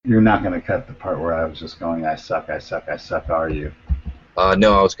You're not going to cut the part where I was just going, I suck, are you?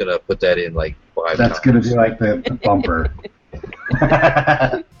 No, I was going to put that in like 5 That's times. going to be like the bumper.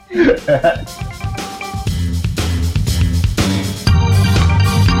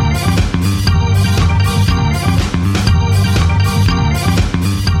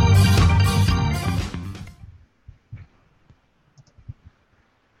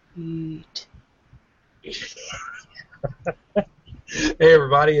 Eat. Hey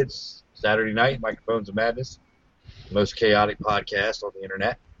everybody, it's Saturday night, Microphones of Madness, the most chaotic podcast on the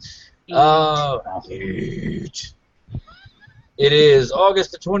internet. Eat. It is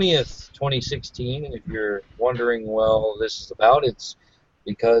August the 20th, 2016, and if you're wondering, well, this is about, it's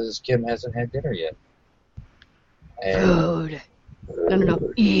because Kim hasn't had dinner yet. Food.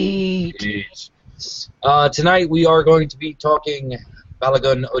 No. Eat. Tonight we are going to be talking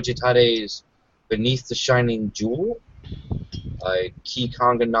Balagun Ojitade's Beneath the Shining Jewel, a Key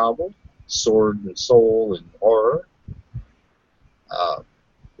Konga novel, sword and soul and horror. We'll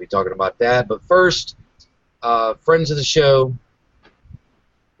be talking about that. But first, friends of the show,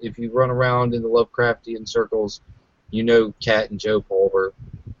 if you run around in the Lovecraftian circles, you know Kat and Joe Pulver.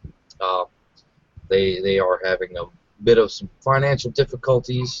 They are having a bit of some financial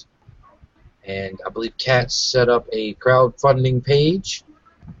difficulties, and I believe Kat set up a crowdfunding page.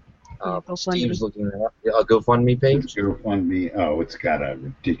 Steve's looking at a GoFundMe page. GoFundMe. Oh, it's got a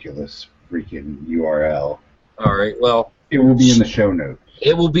ridiculous freaking URL. All right. Well, it will be in the show notes.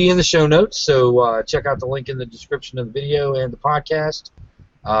 It will be in the show notes. So check out the link in the description of the video and the podcast.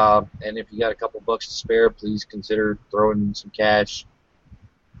 And if you got a couple bucks to spare, please consider throwing some cash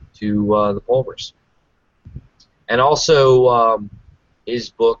to the Pulvers. And also,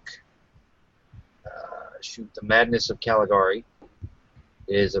 his book, The Madness of Caligari,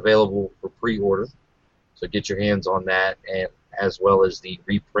 is available for pre-order, so get your hands on that, and as well as the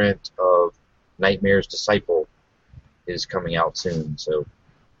reprint of Nightmare's Disciple is coming out soon, so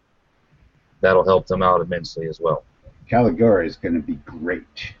that'll help them out immensely as well. Caligari is going to be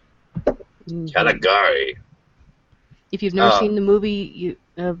great. Mm-hmm. Caligari. If you've never seen the movie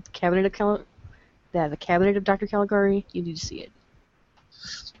The Cabinet of Dr. Caligari, you need to see it.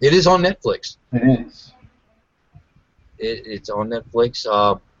 It is on Netflix. It is. It's on Netflix.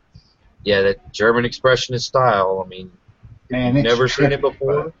 Yeah, that German expressionist style. I mean, if you've never seen it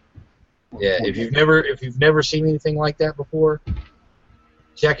before. Yeah, if you've never seen anything like that before,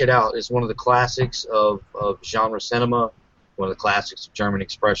 check it out. It's one of the classics of genre cinema, one of the classics of German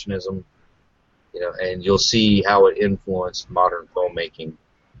expressionism. You know, and you'll see how it influenced modern filmmaking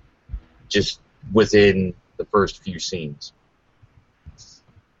just within the first few scenes.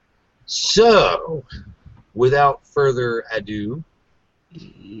 So, without further ado,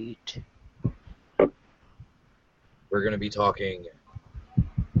 we're going to be talking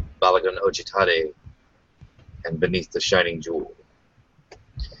Balagun Ojitade and Beneath the Shining Jewel.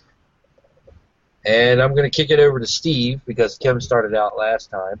 And I'm going to kick it over to Steve because Kim started out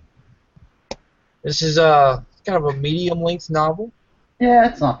last time. This is kind of a medium-length novel. Yeah,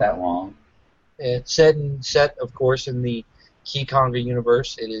 it's not that long. It's set, of course, in the Key Konga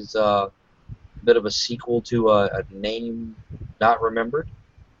universe. It is a bit of a sequel to a Name Not Remembered.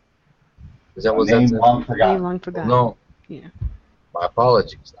 Is that what Name that's? Long Forgotten. Name Long Forgotten. No. Yeah. My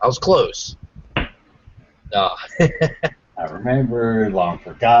apologies. I was close. I remember Long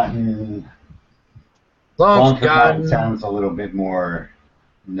Forgotten. Long Forgotten sounds a little bit more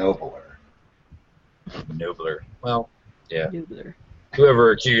nobler. Nobler. Well, yeah. Nobler.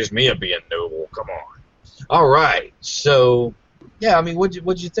 Whoever accused me of being noble, come on. All right. So, yeah, I mean,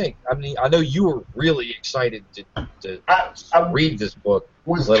 what'd you think? I mean, I know you were really excited to read this book.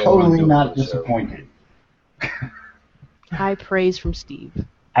 Was totally not disappointed. High praise from Steve.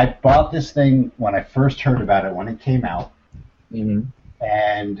 I bought this thing when I first heard about it when it came out,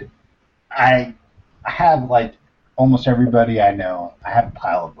 and I have, like almost everybody I know, I have a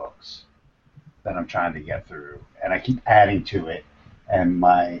pile of books that I'm trying to get through, and I keep adding to it, and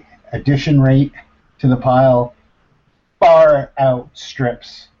my addition rate to the pile far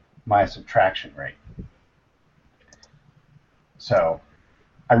outstrips my subtraction rate. So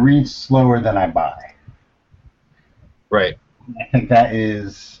I read slower than I buy. Right. I think that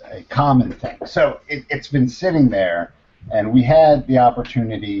is a common thing. So it's been sitting there, and we had the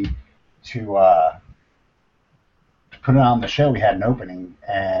opportunity to put it on the show. We had an opening,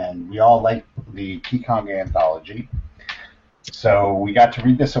 and we all liked the Key Konga anthology. So we got to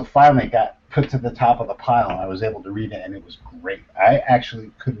read this. So finally it got put to the top of the pile, and I was able to read it, and it was great. I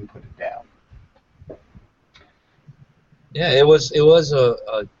actually couldn't put it down. Yeah, it was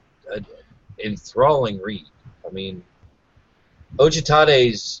a enthralling read. I mean,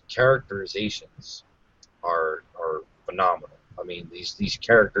 Ochitade's characterizations are phenomenal. I mean, these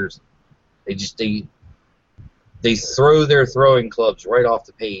characters, they throw their throwing clubs right off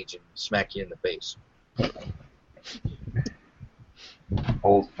the page and smack you in the face.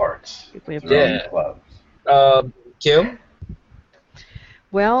 Old farts. Yeah. Clubs. Kim?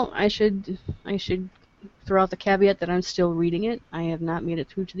 Well, I should throw out the caveat that I'm still reading it. I have not made it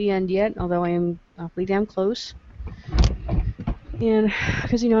through to the end yet, although I am awfully damn close. And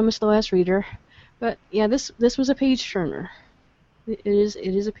because I'm a slow ass reader, but yeah, this was a page turner. It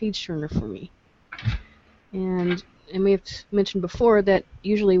is a page turner for me. And I may have mentioned before that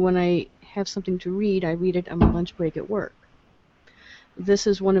usually when I have something to read, I read it on my lunch break at work. This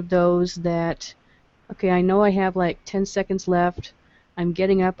is one of those that, okay, I know I have like 10 seconds left. I'm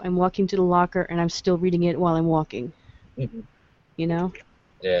getting up, I'm walking to the locker, and I'm still reading it while I'm walking. Mm-hmm. You know?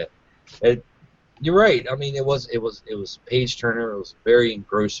 Yeah. You're right. I mean, it was page turner. It was a very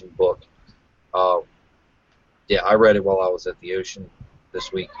engrossing book. Yeah, I read it while I was at the ocean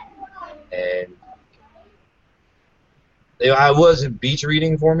this week, and I wasn't beach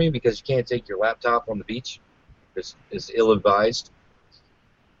reading for me because you can't take your laptop on the beach. It's ill-advised.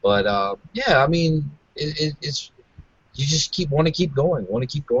 But yeah, I mean, it's you just want to keep going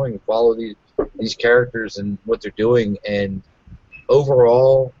and follow these characters and what they're doing. And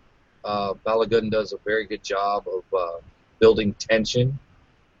overall, Balagun does a very good job of building tension.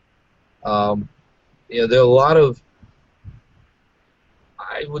 There are a lot of,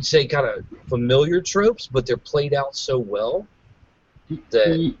 I would say, kind of familiar tropes, but they're played out so well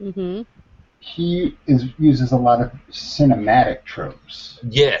that he uses a lot of cinematic tropes.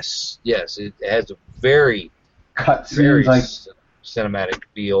 Yes, it has a very very cinematic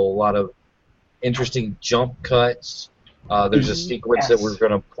feel. A lot of interesting jump cuts. There's a sequence that we're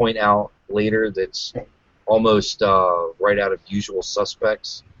going to point out later that's almost right out of Usual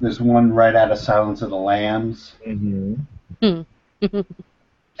Suspects. There's one right out of Silence of the Lambs. Mm-hmm.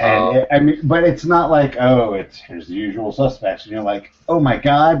 And I mean, but it's not like, here's the Usual Suspects, and you're like, oh my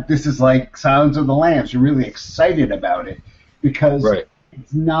God, this is like Silence of the Lambs. You're really excited about it because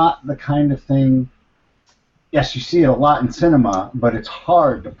it's not the kind of thing. Yes, you see it a lot in cinema, but it's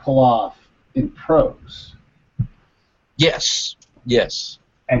hard to pull off in prose. Yes.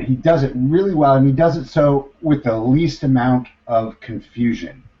 And he does it really well, and he does it so with the least amount of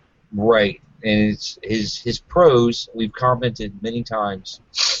confusion. Right. And it's his prose. We've commented many times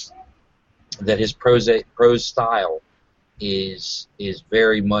that his prose style is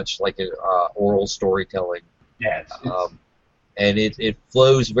very much like an oral storytelling. Yeah, and it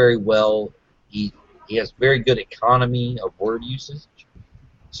flows very well. He has very good economy of word usage,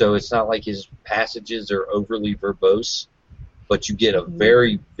 so it's not like his passages are overly verbose, but you get a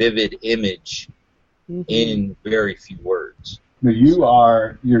very vivid image in very few words.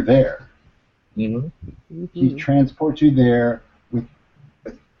 You're there. Mm-hmm. He transports you there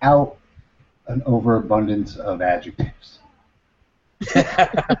without an overabundance of adjectives.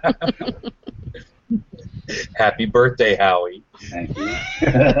 Happy birthday, Howie. Thank you.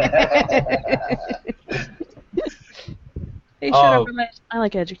 Hey, shut up. I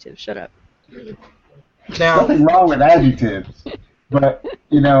like adjectives. Shut up. Now, nothing wrong with adjectives, but,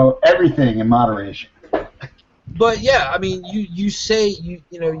 everything in moderation. But yeah, I mean, you say you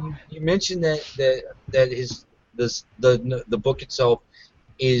mentioned that the book itself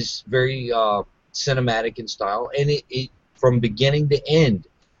is very cinematic in style, and it from beginning to end,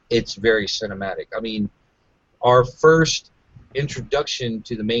 it's very cinematic. I mean, our first introduction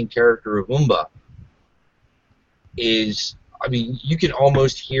to the main character of Umba is, I mean, you can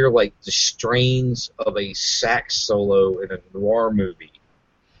almost hear like the strains of a sax solo in a noir movie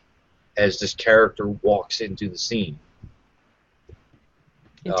as this character walks into the scene.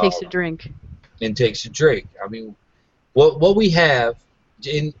 And takes a drink. I mean, what we have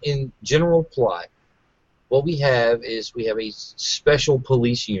in general plot, what we have is we have a special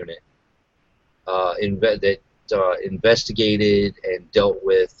police unit that investigated and dealt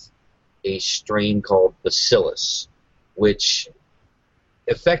with a strain called Bacillus, which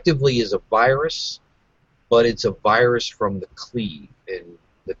effectively is a virus, but it's a virus from the cleve, and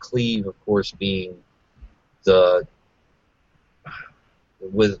the cleve, of course, being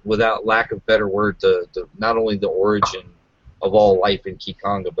without lack of better word, the not only the origin of all life in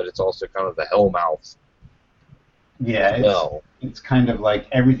Kikanga, but it's also kind of the hellmouth. Yeah, it's kind of like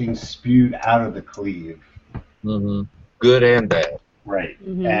everything spewed out of the cleve. Mm-hmm. Good and bad. Right.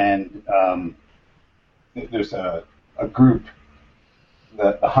 Mm-hmm. And there's a group,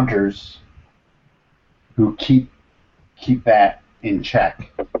 the hunters, who keep that in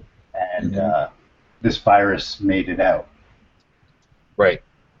check, and this virus made it out. Right.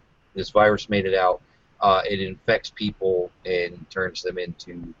 This virus made it out. It infects people and turns them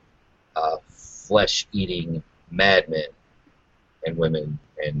into flesh-eating madmen and women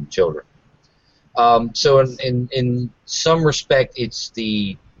and children. So in some respect, it's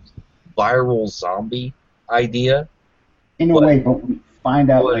the viral zombie idea. In a way, but we find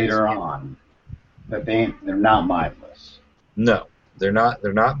out later on that they're not mindless. No, they're not.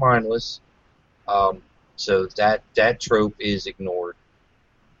 They're not mindless. So that trope is ignored.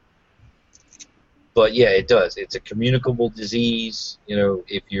 But yeah, it does. It's a communicable disease. You know,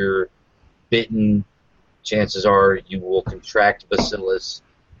 if you're bitten, chances are you will contract bacillus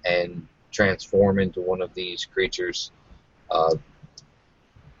and transform into one of these creatures.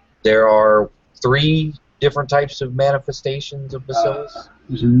 There are 3 different types of manifestations of bacillus.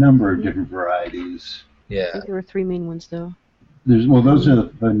 There's a number of different varieties. Yeah. I think there were 3 main ones, though. Those are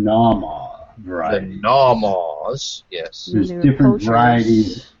the Nama varieties. The Namas, yes. There's There were different poachers.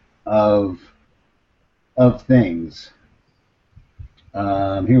 varieties of things.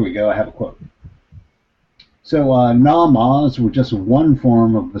 Here we go. I have a quote. So, Namas were just one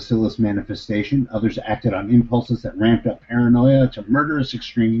form of bacillus manifestation. Others acted on impulses that ramped up paranoia to murderous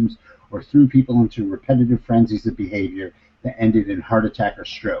extremes or threw people into repetitive frenzies of behavior that ended in heart attack or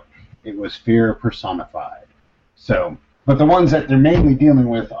stroke. It was fear personified. So, but the ones that they're mainly dealing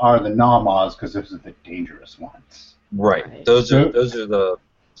with are the Namas because those are the dangerous ones. Right. Those are the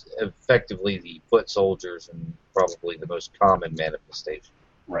effectively the foot soldiers and probably the most common manifestation.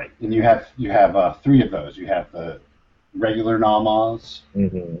 Right, and you have 3 of those. You have the regular Namas.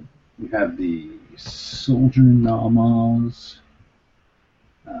 Mm-hmm. You have the soldier Namas.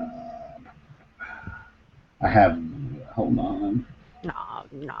 I have. Hold on. No.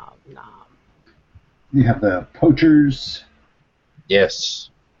 You have the poachers.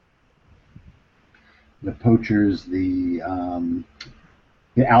 Yes. The poachers. The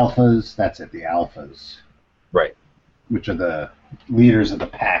alphas. That's it. The alphas. Right. Which are the leaders of the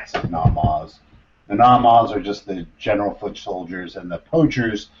packs of Namas. The Namas are just the general foot soldiers, and the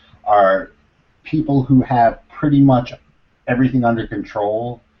poachers are people who have pretty much everything under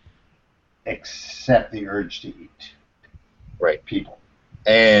control except the urge to eat. Right. People.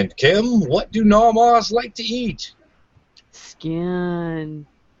 And Kim, what do Namas like to eat? Skin.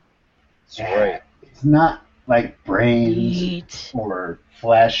 That's right. It's not like brains Meat. or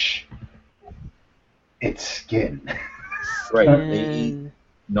flesh. It's skin. Right. They eat.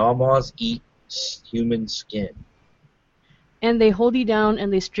 Namas eat human skin. And they hold you down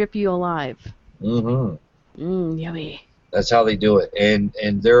and they strip you alive. Mm-hmm. Yummy. That's how they do it. And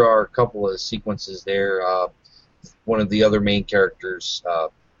there are a couple of sequences there. One of the other main characters,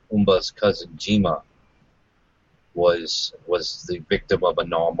 Umba's cousin Jima, was the victim of a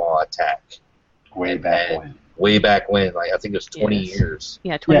Nama attack. Way back when. Like I think it was 20 years.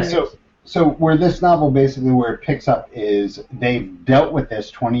 Yeah, 20 years. So where this novel basically where it picks up is they've dealt with this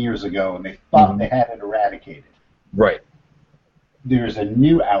 20 years ago and they thought they had it eradicated. Right. There's a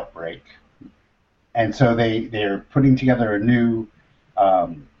new outbreak, and so they're putting together a new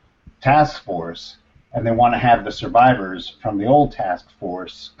task force, and they want to have the survivors from the old task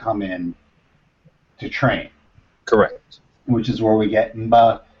force come in to train. Correct. Which is where we get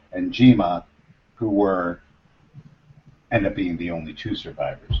Mba and Jima, who end up being the only 2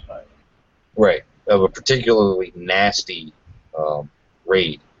 survivors. But right. Of a particularly nasty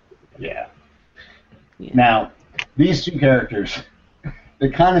raid. Yeah. Now, these 2 characters, they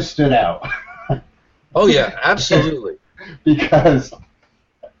kind of stood out. Oh, yeah, absolutely. Because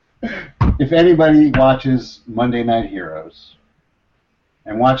if anybody watches Monday Night Heroes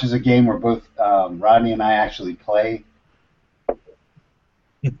and watches a game where both Rodney and I actually play,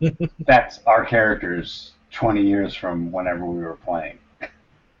 that's our characters 20 years from whenever we were playing.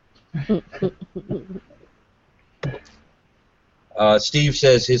 Steve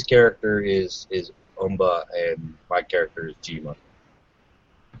says his character is Umba and my character is Jima.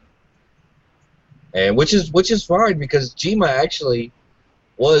 And which is fine because Jima actually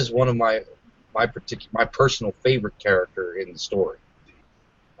was one of my personal favorite character in the story.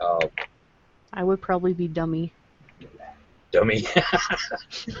 I would probably be Dummy. Dummy.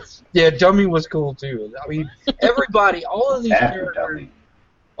 Yeah, Dummy was cool too. I mean, everybody, all of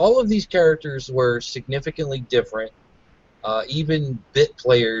these characters were significantly different. Even bit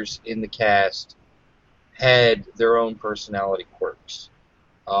players in the cast had their own personality quirks.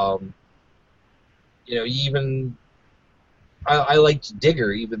 Even I liked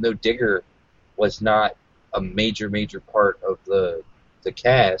Digger, even though Digger was not a major part of the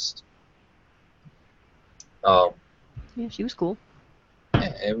cast. Yeah, she was cool.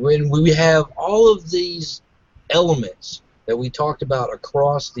 And when we have all of these elements that we talked about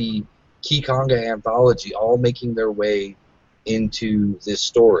across the Kikanga anthology, all making their way into this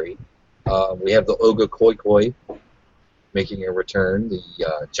story. We have the Oga Koi Koi making a return, the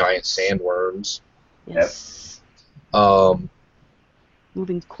giant sandworms. Yes.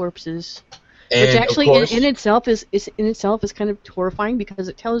 Moving corpses. Which actually in itself is kind of horrifying, because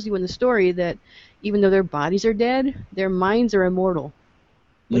it tells you in the story that even though their bodies are dead, their minds are immortal,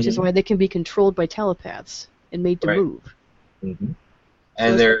 which is why they can be controlled by telepaths and made to move. Mm-hmm.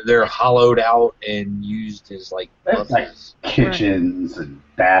 And they're hollowed out and used as like kitchens and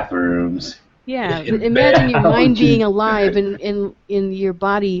bathrooms. Yeah, imagine your mind being alive and in your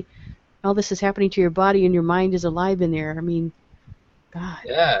body. All this is happening to your body, and your mind is alive in there. I mean, God.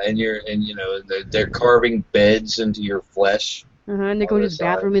 Yeah, and they're carving beds into your flesh. And they're going to the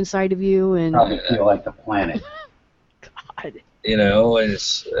bathroom inside of you, and probably feel like the planet. God. And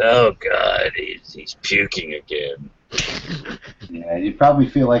it's God, he's puking again. Yeah, you probably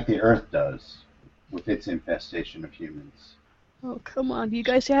feel like the Earth does with its infestation of humans. Oh, come on. Do you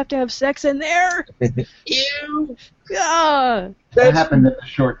guys have to have sex in there? Ew! God! That happened in the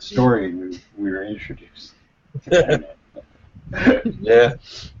short story we were introduced. Yeah.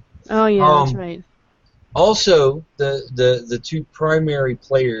 Oh, yeah, that's right. Also, the two primary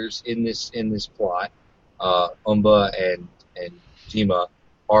players in this plot, Umba and Jima,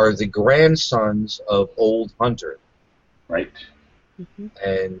 are the grandsons of Old Hunter. Right. Mm-hmm.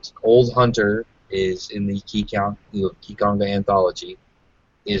 And Old Hunter is in the Kikanga anthology,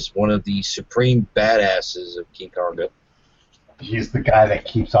 is one of the supreme badasses of Kikanga. He's the guy that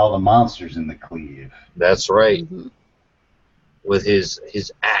keeps all the monsters in the cleave. That's right. Mm-hmm. With his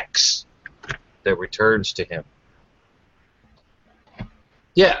axe that returns to him.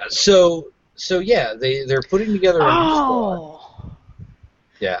 Yeah, so yeah, they're putting together a new squad.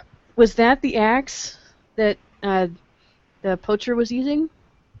 Yeah. Was that the axe that the poacher was using?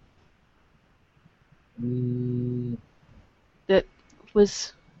 That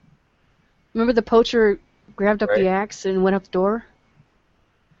was. Remember the poacher grabbed up the axe and went up the door?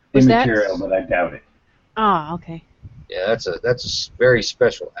 Was immaterial, but I doubt it. Ah, okay. Yeah, that's a very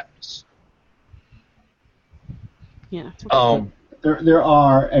special axe. Yeah. There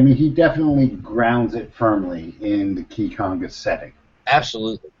are. I mean, he definitely grounds it firmly in the Kikanga setting.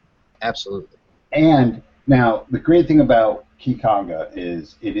 Absolutely. And now the great thing about Kikanga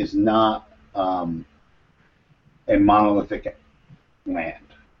is it is not a monolithic land.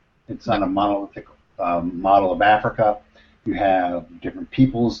 It's not a monolithic model of Africa. You have different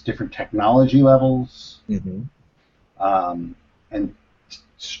peoples, different technology levels. Mm-hmm. And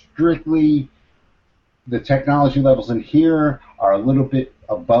strictly, the technology levels in here are a little bit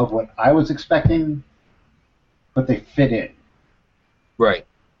above what I was expecting, but they fit in. Right.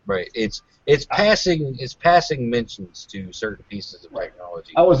 It's passing mentions to certain pieces of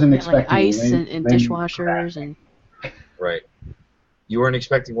technology. I wasn't expecting like ice and dishwashers and. Right. You weren't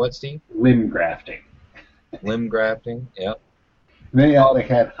expecting what, Steve? Limb grafting. Limb grafting. Yep. They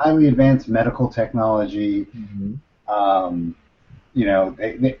had highly advanced medical technology. Mm-hmm. And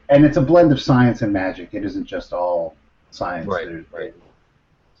it's a blend of science and magic. It isn't just all science. Right.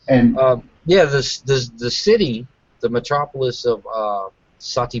 And the city, the metropolis of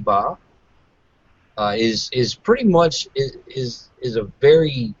Satiba, is pretty much is a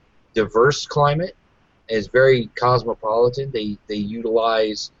very diverse climate. It's very cosmopolitan. They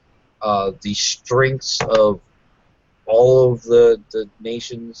utilize the strengths of all of the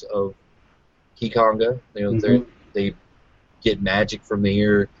nations of Kikanga. They get magic from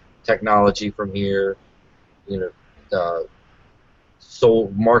here, technology from here, soul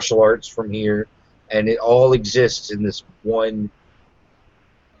martial arts from here, and it all exists in this one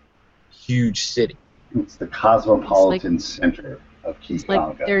huge city. It's the cosmopolitan center of Kikanga. It's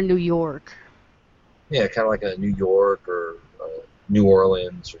like they're New York. Yeah, kind of like a New York or New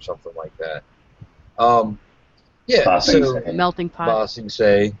Orleans or something like that. Melting pot. Ba Sing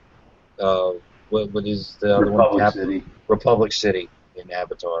Se. What is the other one? City. Republic City in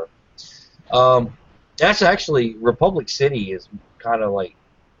Avatar. That's actually Republic City is kind of like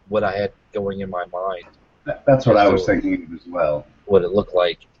what I had going in my mind. That's what I was thinking as well. What it looked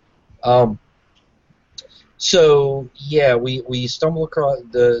like. So yeah, we stumble across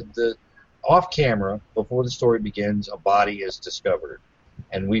the off camera before the story begins. A body is discovered,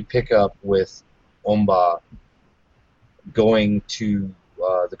 and we pick up with Umba going to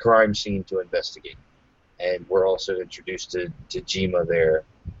the crime scene to investigate. And we're also introduced to Jima there.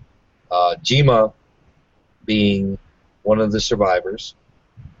 Jima being one of the survivors.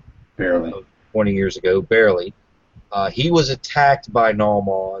 Barely. 20 years ago, barely. He was attacked by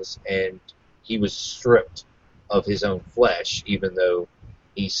Nalmaz, and he was stripped of his own flesh, even though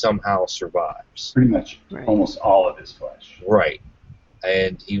he somehow survives. Pretty much almost all of his flesh. Right.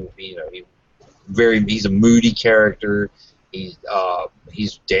 And he's a moody character. He's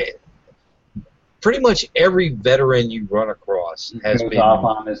dead. Pretty much every veteran you run across has goes off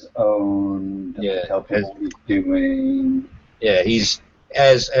on his own. Doesn't tell people what he's doing. Yeah, he's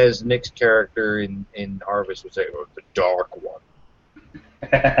as Nick's character in Harvest would say, the dark one.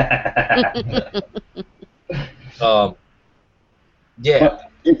 Yeah.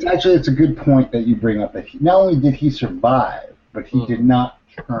 But it's a good point that you bring up that not only did he survive, but he did not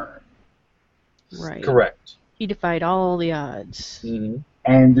turn. Right. Correct. He defied all the odds. Mm-hmm.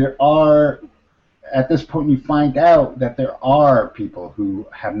 And there are, at this point, you find out that there are people who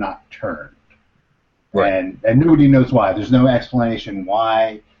have not turned. Right. And nobody knows why. There's no explanation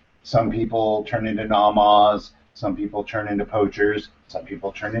why some people turn into Namas, some people turn into poachers, some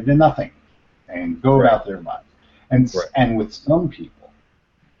people turn into nothing and go about their lives. And with some people,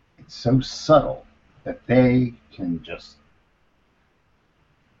 it's so subtle that they can just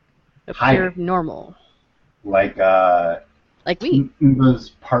appear normal. Like me.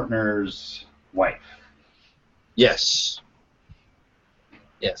 Mba's partner's wife. Yes.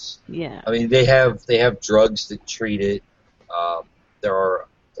 Yes. Yeah. I mean, they have drugs that treat it. There are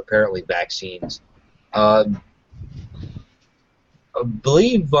apparently vaccines. I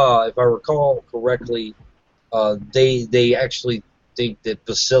believe, if I recall correctly, they actually think that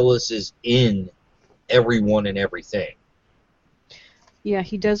Bacillus is in everyone and everything. Yeah,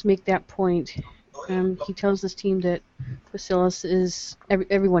 he does make that point. He tells this team that Bacillus is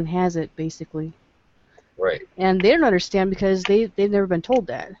everyone has it basically. Right. And they don't understand because they've never been told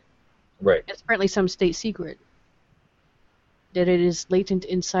that. Right. It's apparently some state secret that it is latent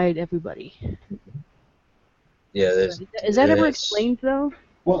inside everybody. Yeah. Is that ever explained though?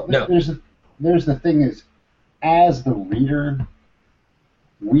 Well, no. There's the thing is, as the reader,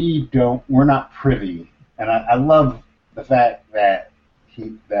 we're not privy, and I love the fact that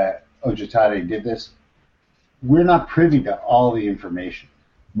Ojutade did this. We're not privy to all the information.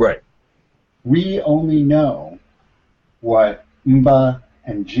 Right. We only know what Mba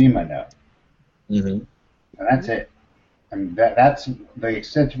and Jima know. Mm-hmm. And that's it. And that's the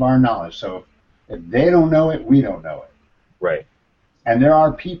extent of our knowledge. So if they don't know it, we don't know it. Right. And there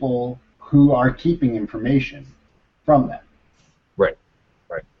are people who are keeping information from them. Right.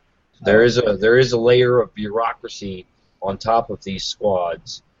 Right. There is a layer of bureaucracy on top of these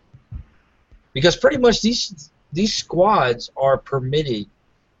squads. Because pretty much these squads are permitted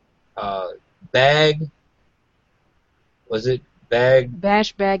bash,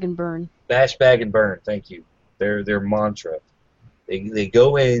 bag, and burn. Bash, bag, and burn. Thank you. Their mantra. They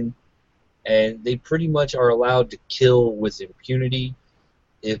go in, and they pretty much are allowed to kill with impunity.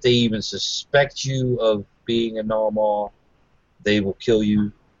 If they even suspect you of being a Nama, they will kill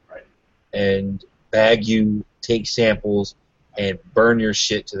you, and bag you, take samples, and burn your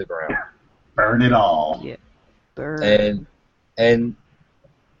shit to the ground. Burn it all. Yeah. Burn. And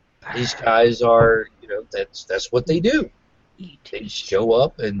these guys are, that's what they do. They show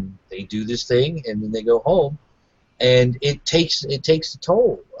up and they do this thing, and then they go home, and it takes a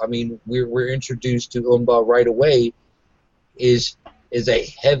toll. I mean, we're introduced to Umba right away. Is a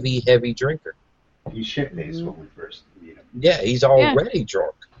heavy drinker. He's shit-faced when we first meet him. Yeah, he's already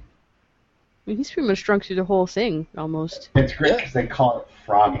drunk. I mean, he's pretty much drunk through the whole thing, almost. It's great because they call it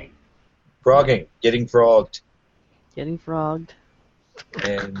frogging. Frogging, getting frogged. Getting frogged.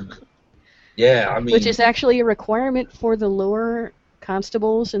 And yeah, I mean, which is actually a requirement for the lower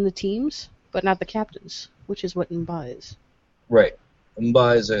constables in the teams, but not the captains, which is what Mba is. Right.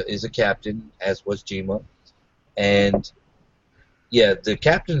 Mba is a captain, as was Jima. And yeah, the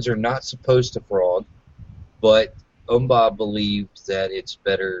captains are not supposed to frog, but Umba believed that it's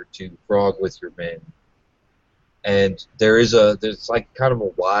better to frog with your men. And there's like kind of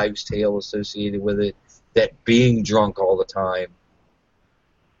a wives' tale associated with it, that being drunk all the time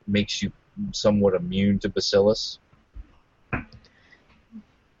makes you somewhat immune to Bacillus.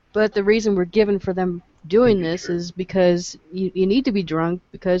 But the reason we're given for them doing this is because you need to be drunk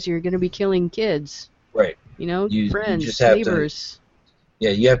because you're going to be killing kids. Right. Friends, you just have neighbors.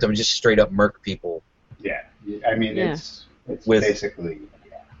 You have to just straight up murk people. Yeah. I mean, it's basically...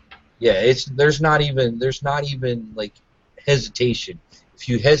 Yeah, there's not even like hesitation. If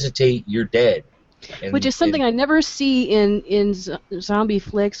you hesitate, you're dead. Which is something I never see in zombie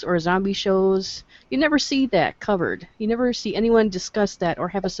flicks or zombie shows. You never see that covered. You never see anyone discuss that or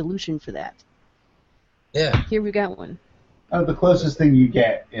have a solution for that. Yeah. Here we got one. The closest thing you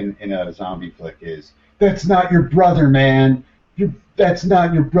get in a zombie flick is, that's not your brother, man. That's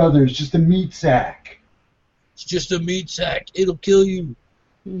not your brother. It's just a meat sack. It's just a meat sack. It'll kill you.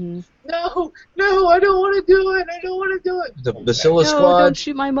 Mm-hmm. No, I don't want to do it. I don't want to do it. The Bacillus No, Squad. don't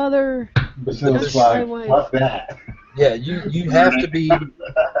shoot my mother. Bacillus That's Squad. my wife. Fuck that. Yeah, you have to be.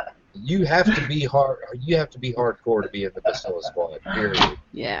 You have to be hard. You have to be hardcore to be in the Bacillus Squad. Period.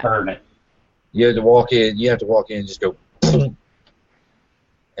 Yeah. Burn it. You have to walk in. You have to walk in and just go boom,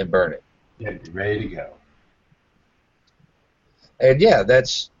 and burn it. Yeah, be ready to go. And yeah,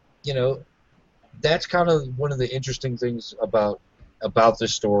 that's that's kind of one of the interesting things about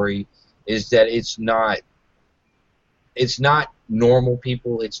this story is that it's not normal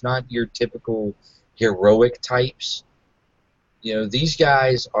people. It's not your typical heroic types. These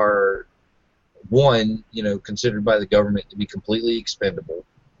guys are considered by the government to be completely expendable.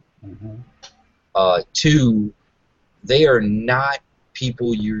 Mm-hmm. Two, they are not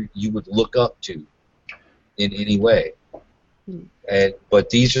people you would look up to in any way. But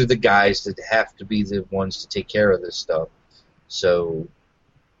these are the guys that have to be the ones to take care of this stuff. So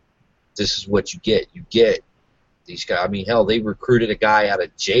this is what you get. You get these guys. I mean, hell, they recruited a guy out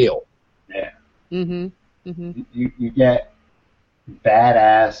of jail. Yeah. Mm-hmm. Mm-hmm. You get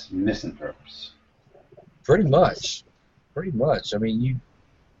badass misanthropes. Pretty much. I mean,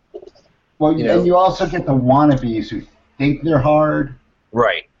 and you also get the wannabes who think they're hard.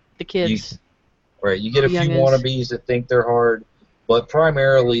 Right. The kids. You get a few wannabes that think they're hard, but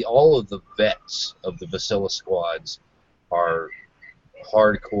primarily all of the vets of the Bacillus Squads are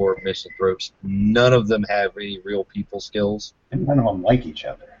hardcore misanthropes. None of them have any real people skills. And none of them like each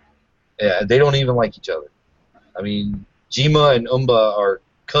other. Yeah, they don't even like each other. I mean, Jima and Umba are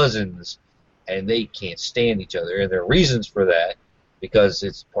cousins, and they can't stand each other. And there are reasons for that, because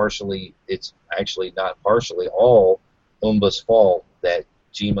it's actually not partially all Umba's fault that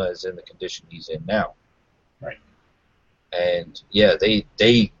Jima is in the condition he's in now. Right. And yeah, they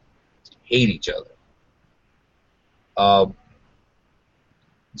hate each other.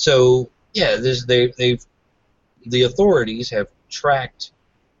 So yeah, the authorities have tracked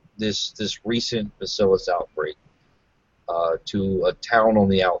this recent bacillus outbreak to a town on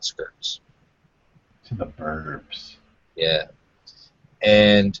the outskirts. To the burbs. Yeah.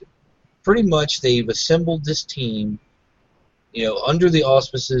 And pretty much they've assembled this team, under the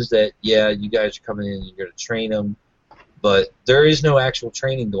auspices that, yeah, you guys are coming in, you're going to train them, but there is no actual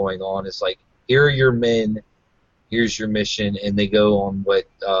training going on. It's like, here are your men, here's your mission, and they go on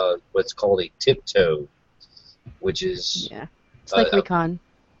what's called a tiptoe, which is it's like recon.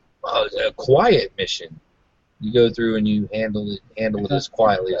 A quiet mission. You go through and you handle it as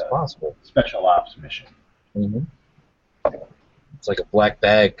quietly as possible. Special ops mission. Mm-hmm. It's like a black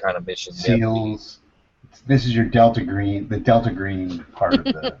bag kind of mission. SEALs. This is your Delta Green, the Delta Green part of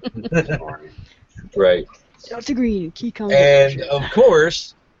the story. Right. Delta Green, key combat. And of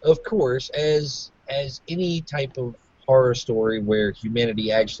course, as any type of horror story where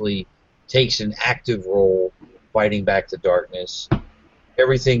humanity actually takes an active role fighting back the darkness,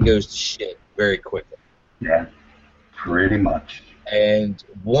 everything goes to shit very quickly. Yeah, pretty much. And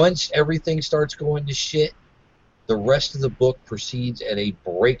once everything starts going to shit, the rest of the book proceeds at a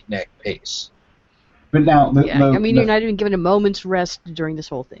breakneck pace. But now, you're not even given a moment's rest during this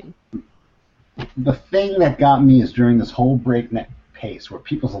whole thing. The thing that got me is during this whole breakneck pace, where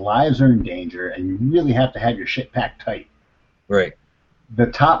people's lives are in danger, and you really have to have your shit packed tight. Right. The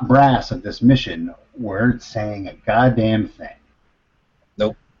top brass of this mission weren't saying a goddamn thing.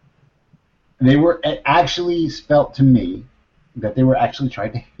 Nope. It actually felt to me that they were actually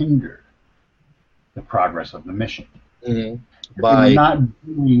trying to hinder the progress of the mission. Mm-hmm. By not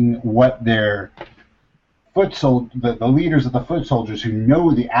doing what their the leaders of the foot soldiers who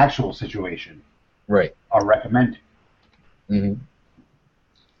know the actual situation are recommending. Mm-hmm.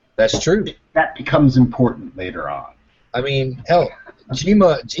 That's true. That becomes important later on. I mean, hell,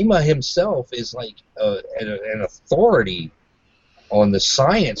 Jima himself is like an authority on the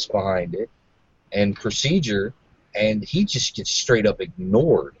science behind it and procedure, and he just gets straight up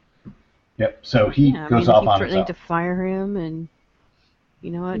ignored. Yep. So he goes off on his own. To fire him, and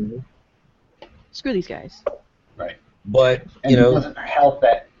you know what? Mm-hmm. Screw these guys. Right. But it doesn't help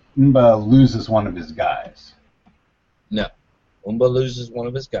that Umba loses one of his guys. No, Umba loses one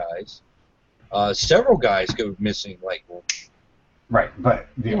of his guys. Several guys go missing, right, but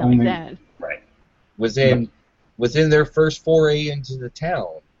right within their first foray into the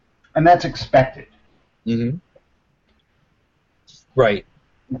town, and that's expected. Mm-hmm. Right,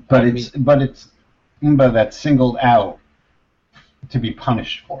 but it's Umba that's singled out to be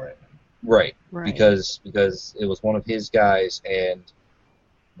punished for it. Right. Because it was one of his guys, and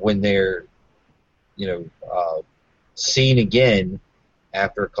when they're seen again,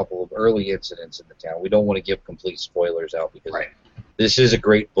 after a couple of early incidents in the town. We don't want to give complete spoilers out because Right. this is a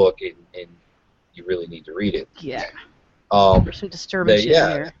great book and you really need to read it. Yeah. Um, There's some disturbing shit in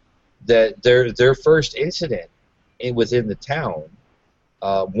there. that their first incident within the town,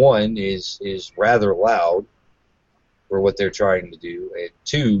 one is rather loud for what they're trying to do, and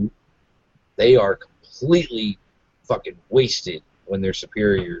two, they are completely fucking wasted when their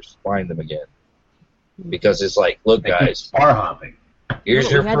superiors find them again, because it's like, look, guys, Bar hopping. here's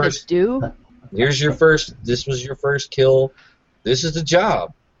What your we had first, to do? this was your first kill, this is the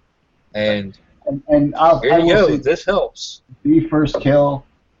job, and And here I you will go, say, this helps. the first kill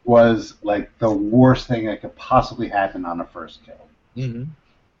was like the worst thing that could possibly happen on a first kill. Hmm.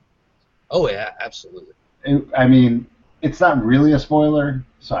 Oh yeah, absolutely. I mean, it's not really a spoiler,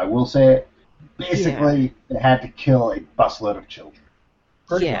 so I will say it. Basically, they had to kill a busload of children.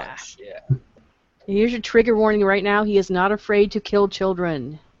 Pretty Yeah. much, yeah. Here's your trigger warning right now. He is not afraid to kill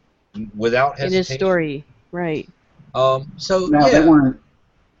children Without in hesitation. his story. Right. So Now yeah,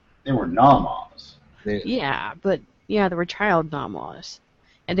 they were Namas. Yeah, but yeah, there were child Namas.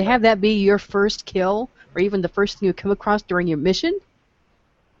 And to have that be your first kill, or even the first thing you come across during your mission?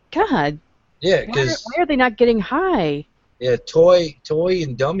 God, yeah, why because are they not getting high? yeah, Toy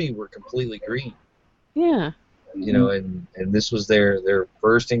and Dummy were completely green, Yeah. you know, and this was their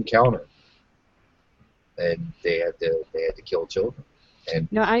first encounter, and they had to kill children, and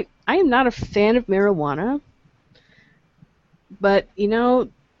No, I am not a fan of marijuana, but you know,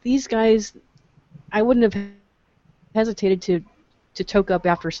 these guys, I wouldn't have hesitated to toke up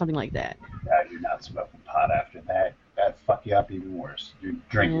after something like that. God, you're not smoking pot after that. That'd fuck you up even worse. You're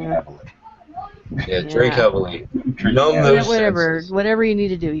drinking Yeah. heavily. yeah, drink Yeah. heavily, Drinking numb heavily. those Whatever, senses. whatever you need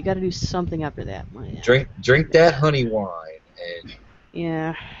to do, you got to do something after that. Yeah. drink that honey wine, and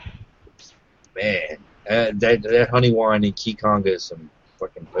Yeah. man, that honey wine in Kikonga is some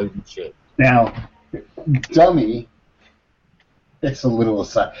fucking potent shit. Now, Dummy, it's a little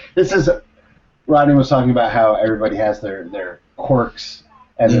aside. This is, Rodney was talking about how everybody has their quirks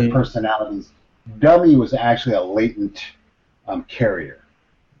and their Mhm. personalities. Dummy was actually a latent carrier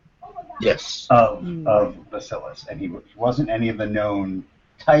Yes. of Bacillus, and he wasn't any of the known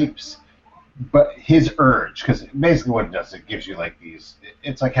types, but his urge, because basically what it does, it gives you like these,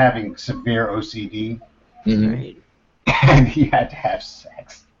 it's like having severe OCD, Mhm. Right. and he had to have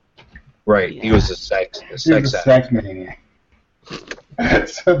sex. Right. He Yeah. was a sex He was a addict. sex maniac.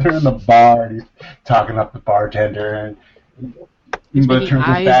 So they're in the bar, and he's talking up the bartender, and He's but making turns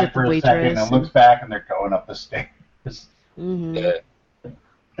his eyes back at for the a second waitress and looks back, and they're going up the stairs. Mm-hmm. Yeah.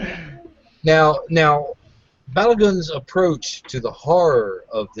 Now, Balogun's approach to the horror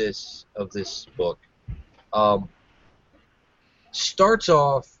of this book starts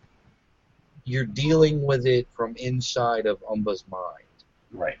off. You're dealing with it from inside of Umba's mind,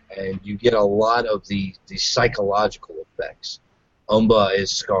 Right. and you get a lot of the psychological effects. Umba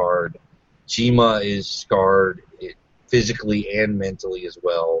is scarred. Jima is scarred physically and mentally as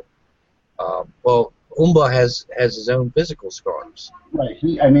well. Well, Umba has his own physical scars. Right.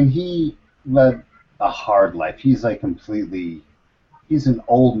 He led a hard life. He's like he's an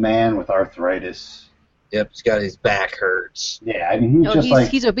old man with arthritis. Yep, he's got his back hurts. Yeah, I mean, he's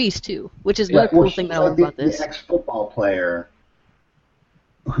just he's obese too, which is another cool thing that I love about this. The ex-football player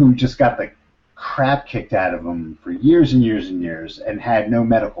who just got the crap kicked out of him for years and years and years and had no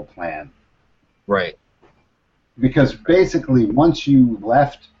medical plan. Right. Because basically, once you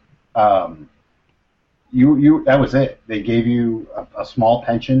left, you that was it. They gave you a small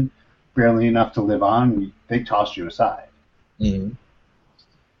pension, barely enough to live on. And they tossed you aside. Mm-hmm.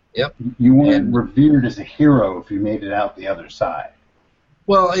 Yep. You weren't And- revered as a hero if you made it out the other side.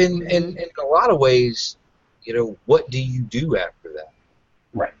 Well, in a lot of ways, you know, what do you do after that?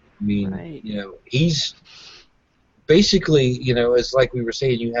 Right. I mean, Right. you know, he's basically, you know, it's like we were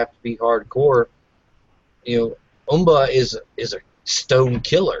saying, you have to be hardcore. You know, Umba is a stone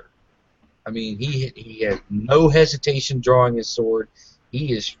killer. I mean, he had no hesitation drawing his sword.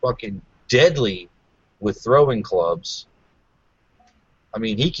 He is fucking deadly with throwing clubs. I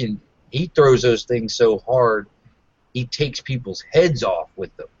mean, he throws those things so hard, he takes people's heads off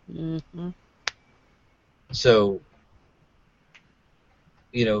with them. Mm-hmm. So,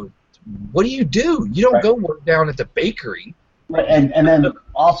 you know, what do? You don't Right. go work down at the bakery. Right. And then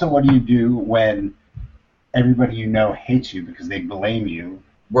also, what do you do when everybody you know hates you because they blame you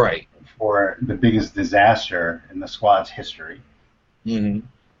Right. for the biggest disaster in the squad's history? Mm-hmm.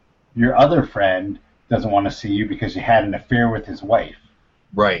 Your other friend doesn't want to see you because you had an affair with his wife,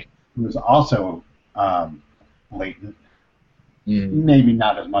 Right. who was also latent. Mm-hmm. Maybe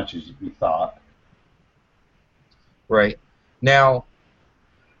not as much as you thought. Right. Now,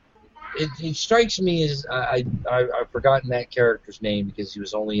 it strikes me as I've forgotten that character's name because he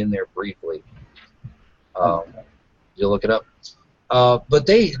was only in there briefly. You look it up. But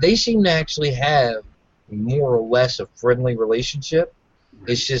they seem to actually have more or less a friendly relationship.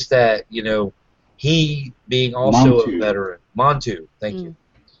 It's just that, he being also a veteran, Montu, thank you.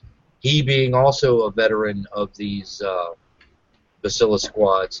 He being also a veteran of these Bacillus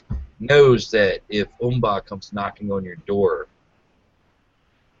squads knows that if Umba comes knocking on your door,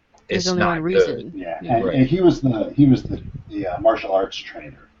 it's only not one reason. good. Yeah, and he was the martial arts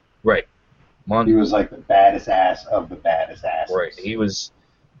trainer. Right. He was like the baddest ass of the baddest asses. Right. He was,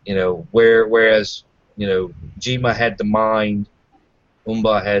 whereas, Jima had the mind,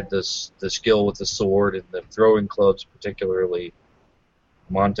 Umba had the skill with the sword and the throwing clubs particularly.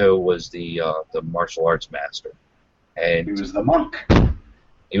 Monto was the martial arts master. And he was the monk.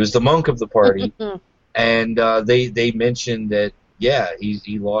 He was the monk of the party. And they mentioned that,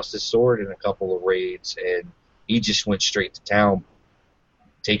 he lost his sword in a couple of raids, and he just went straight to town,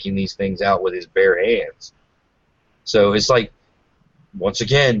 taking these things out with his bare hands. So it's like, once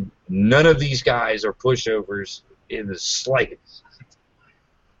again, none of these guys are pushovers in the slightest.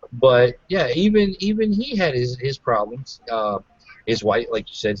 But yeah, even he had his problems. His wife, like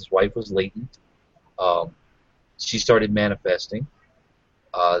you said, his wife was latent. She started manifesting.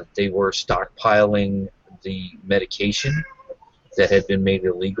 They were stockpiling the medication that had been made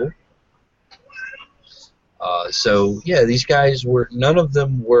illegal. So yeah, these guys none of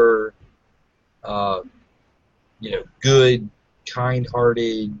them were, good,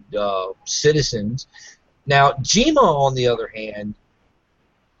 kind-hearted citizens. Now, Jima, on the other hand,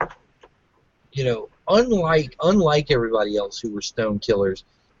 unlike everybody else who were stone killers,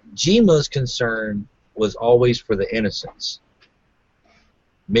 Jima's concern was always for the innocents,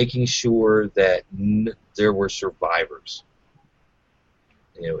 making sure that there were survivors.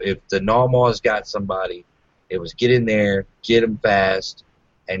 If the Nalmaz got somebody, it was get in there, get them fast,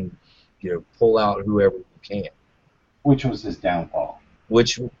 and pull out whoever you can. Which was his downfall.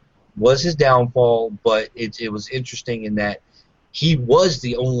 Which was his downfall, but it was interesting in that he was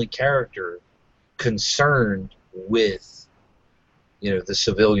the only character concerned with, the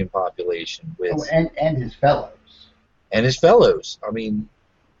civilian population, with and his fellows. And his fellows. I mean,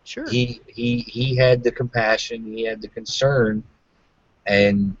 sure. He had the compassion, he had the concern,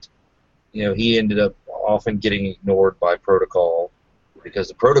 and he ended up often getting ignored by protocol because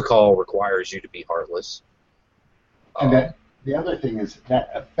the protocol requires you to be heartless. And that the other thing is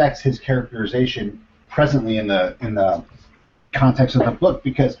that affects his characterization presently in the context of the book,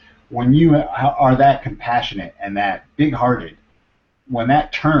 because when you are that compassionate and that big-hearted, when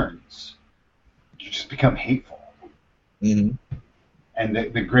that turns, you just become hateful. Mm-hmm. And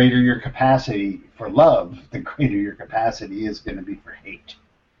the greater your capacity for love, the greater your capacity is going to be for hate.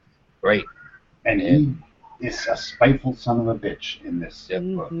 Right. And he is a spiteful son of a bitch in this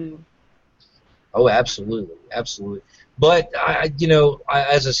book. Oh, absolutely, absolutely. But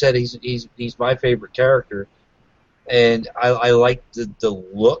as I said, he's my favorite character, and I like the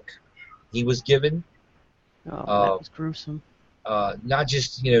look he was given. Oh, that was gruesome. Not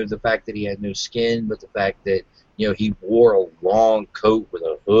just the fact that he had no skin, but the fact that he wore a long coat with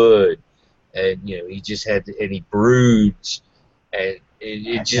a hood, and he just had and he broods, and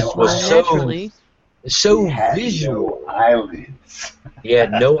it just was so visual. No eyelids. He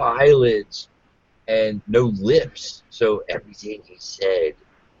had no eyelids and no lips, so everything he said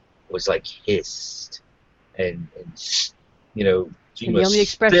was like hissed, and and the only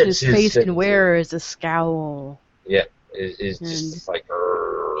expression his face can wear is a scowl. Yeah, it's just like.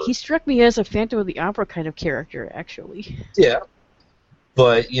 He struck me as a Phantom of the Opera kind of character, actually. Yeah,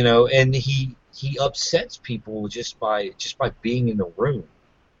 but and he upsets people just by being in the room.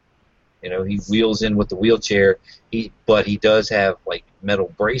 He wheels in with the wheelchair. But he does have like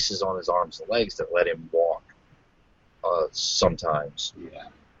metal braces on his arms and legs that let him walk. Sometimes. Yeah,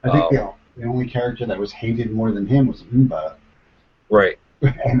 I think the only character that was hated more than him was Umba. Right.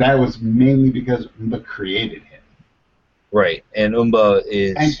 And that was mainly because Umba created him. Right, and Umba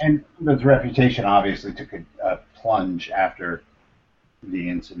is... And Umba's reputation obviously took a plunge after the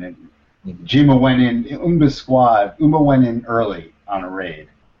incident. Mm-hmm. Jima went in, Umba went in early on a raid.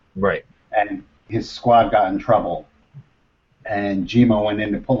 Right. And his squad got in trouble. And Jima went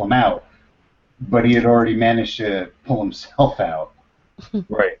in to pull him out. But he had already managed to pull himself out.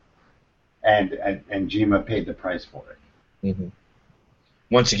 Right. And Jima paid the price for it. Mm-hmm.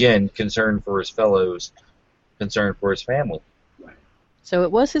 Once again, concern for his fellows, concern for his family. So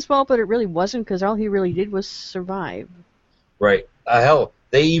it was his fault, but it really wasn't, because all he really did was survive. Right. Hell,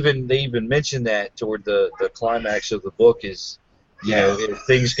 they even mentioned that toward the climax of the book is You know, if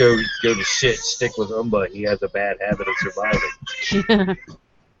things go to shit, stick with Umba. He has a bad habit of surviving. Yeah.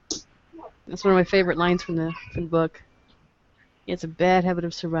 That's one of my favorite lines from the book. It's a bad habit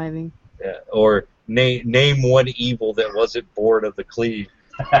of surviving. Yeah. Or name one evil that wasn't born of the cleave.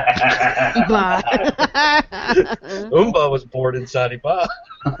 Bah. Umba was born inside Iba.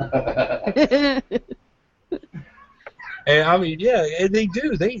 And I mean, yeah, and they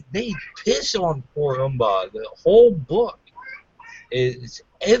do. They piss on poor Umba. The whole book is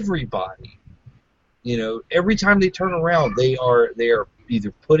everybody. You know, every time they turn around, they are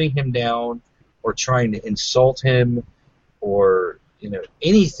either putting him down or trying to insult him or, you know,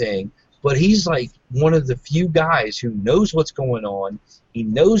 anything. But he's like one of the few guys who knows what's going on. He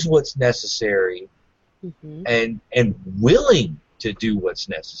knows what's necessary, and willing to do what's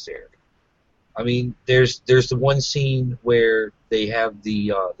necessary. I mean, there's the one scene where they have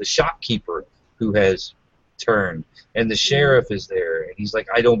the shopkeeper who has turned, and the sheriff is there, and he's like,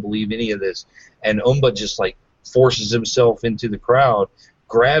 I don't believe any of this. And Umba just like forces himself into the crowd,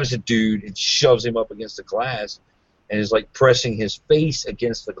 grabs a dude, and shoves him up against the glass, and is like pressing his face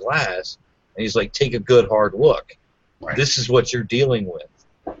against the glass, and he's like, take a good hard look. Right. This is what you're dealing with.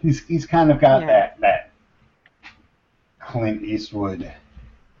 He's kind of got that Clint Eastwood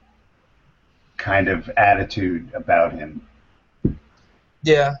kind of attitude about him.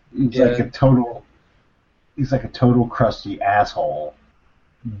 Yeah. He's like a total crusty asshole,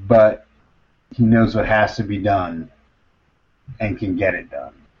 but he knows what has to be done and can get it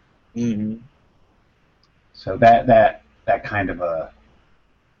done. Mm-hmm. So that kind of a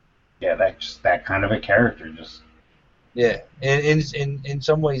that kind of a character just. Yeah, and in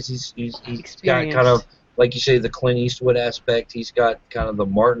some ways he's got kind of, like you say, the Clint Eastwood aspect. He's got kind of the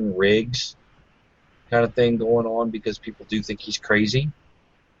Martin Riggs kind of thing going on because people do think he's crazy,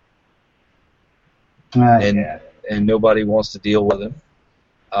 and nobody wants to deal with him.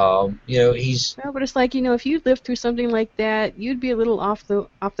 You know, he's. Well, but it's like, you know, if you lived through something like that, you'd be a little off the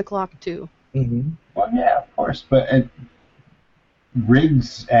clock too. Mm-hmm. Well, yeah, of course, but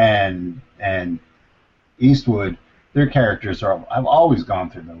Riggs and Eastwood, their characters have always gone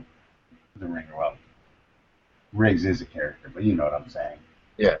through the ringer. Well, Riggs is a character, but you know what I'm saying.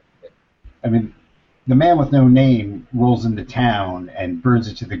 Yeah. I mean, the man with no name rolls into town and burns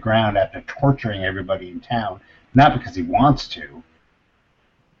it to the ground after torturing everybody in town, not because he wants to,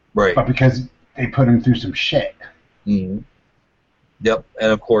 right? But because they put him through some shit. Mm-hmm. Yep,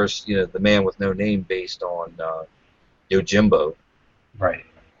 and of course, you know, the man with no name based on Yojimbo, right?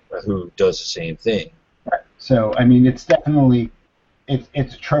 Who does the same thing. Right. So, I mean, it's definitely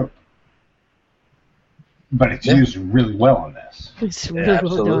it's a trope, but it's used really well in this. It's really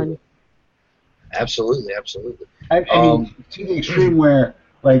well done. Absolutely. I mean, to the extreme where,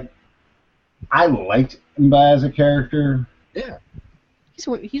 like, I liked Umba as a character. Yeah.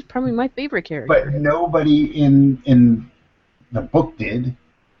 He's probably my favorite character. But nobody in the book did.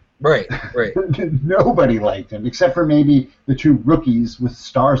 Right. Nobody liked him, except for maybe the two rookies with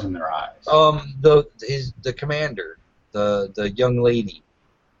stars in their eyes. The commander, the young lady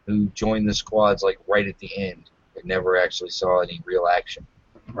who joined the squads like right at the end, and never actually saw any real action.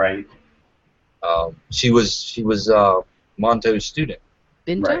 Right. She was Monto's student.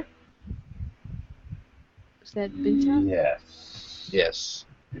 Binta? Right. Was that Binta? Yes.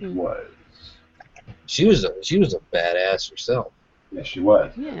 It was. She was a badass herself. Yeah, she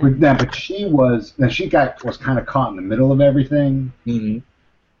was. Yeah. But she was. Now she was kind of caught in the middle of everything. Mm-hmm.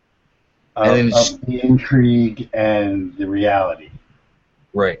 Of the intrigue and the reality.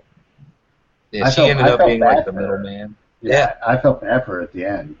 Right. Yeah, she ended up being like the middleman. Yeah, I felt bad for her at the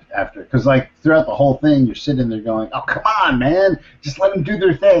end because like throughout the whole thing, you're sitting there going, "Oh, come on, man, just let them do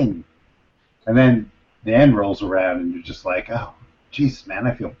their thing," and then the end rolls around, and you're just like, "Oh, jeez, man,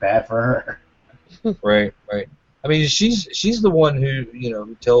 I feel bad for her." Right. I mean, she's the one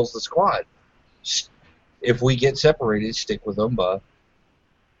who tells the squad, if we get separated, stick with Umba.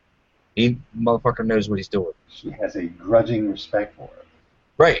 He motherfucker knows what he's doing. She has a grudging respect for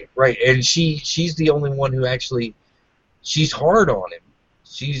him. Right, and she's the only one who actually, she's hard on him.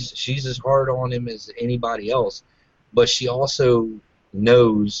 She's as hard on him as anybody else, but she also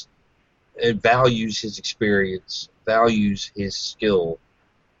knows and values his experience, values his skill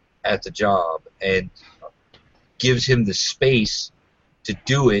at the job, and gives him the space to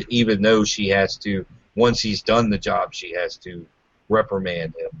do it, even though she has to, once he's done the job, she has to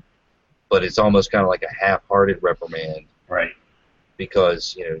reprimand him. But it's almost kind of like a half-hearted reprimand. Right.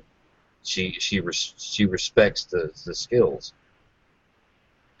 Because, she respects the skills.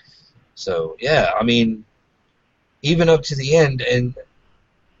 So, yeah, I mean, even up to the end, and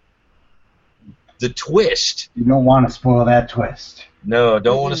the twist. You don't want to spoil that twist. No,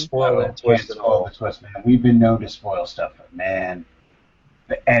 don't want to spoil that twist at all. The twist, man. We've been known to spoil stuff, but man,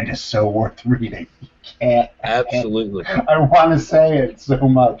 the end is so worth reading. You can't. Absolutely. I want to say it so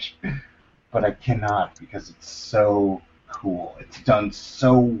much, but I cannot because it's so cool. It's done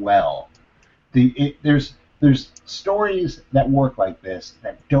so well. There's stories that work like this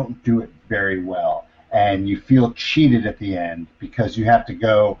that don't do it very well, and you feel cheated at the end because you have to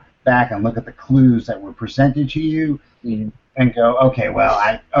go back and look at the clues that were presented to you. Mm-hmm. And go,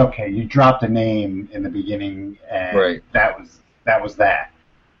 okay, you dropped a name in the beginning, and right. that was that.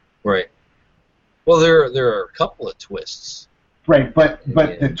 Right. Well, there are a couple of twists. Right, but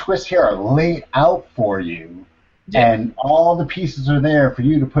the twists here are laid out for you, and all the pieces are there for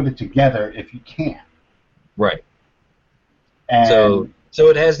you to put it together if you can. Right. And so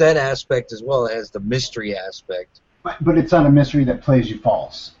it has that aspect as well. It has the mystery aspect. But it's not a mystery that plays you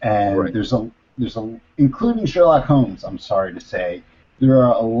false, and right. there's a including Sherlock Holmes, I'm sorry to say, there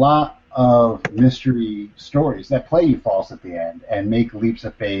are a lot of mystery stories that play you false at the end and make leaps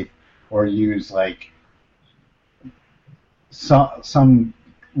of faith or use like some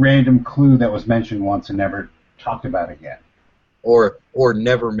random clue that was mentioned once and never talked about again. Or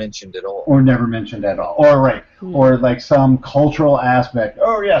never mentioned at all. Or never mentioned at all. Or like some cultural aspect.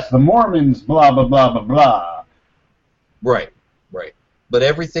 Oh yes, the Mormons, blah blah blah blah blah. Right. But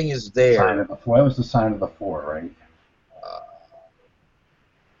everything is there. Sign of the four. That was the sign of the four, right?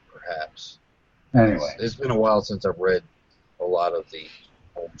 Perhaps. Anyway. It's been a while since I've read a lot of the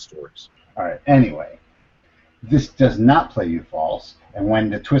Holmes stories. All right. Anyway, this does not play you false, and when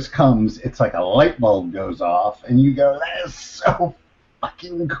the twist comes, it's like a light bulb goes off, and you go, "That is so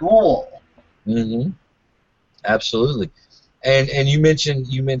fucking cool." Mm-hmm. Absolutely. And you mentioned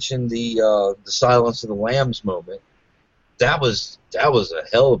the Silence of the Lambs moment. That was a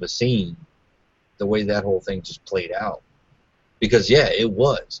hell of a scene, the way that whole thing just played out. Because it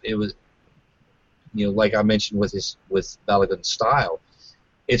was, like I mentioned with Balagun's style,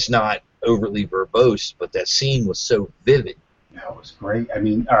 it's not overly verbose, but that scene was so vivid. That was great. I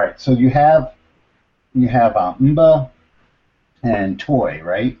mean, all right. So you have Mba and Toy,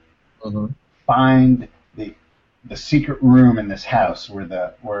 right? Mm-hmm. Find the secret room in this house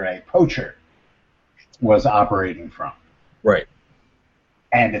where a poacher was operating from. Right.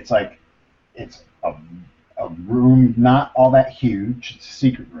 And it's like, it's a room not all that huge. It's a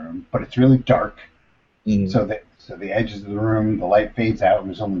secret room, but it's really dark. Mm-hmm. So the edges of the room, the light fades out, and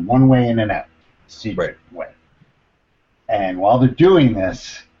there's only one way in and out. Secret way. And while they're doing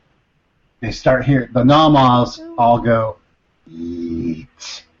this, they start hearing, the Namas all go,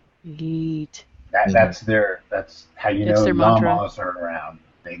 eat. Eat. That's how you know Namas are around.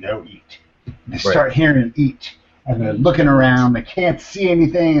 They go eat. They start hearing eat. And they're looking around, they can't see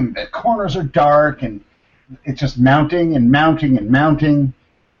anything, and the corners are dark, and it's just mounting and mounting and mounting.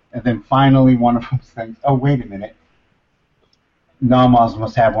 And then finally one of them thinks, oh, wait a minute. Namas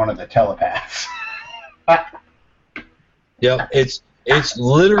must have one of the telepaths. Yep, it's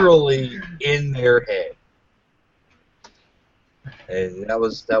literally in their head. And that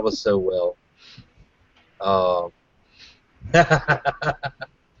was so well.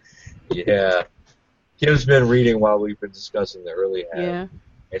 Yeah. Kim's been reading while we've been discussing the early half. Yeah.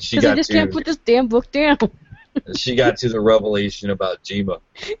 And she got I just can't put this damn book down. And she got to the revelation about Jima.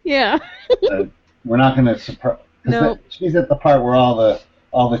 Yeah. We're not going to surprise. No. She's at the part where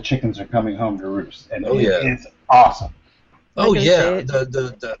all the chickens are coming home to roost, and it's awesome. Oh yeah,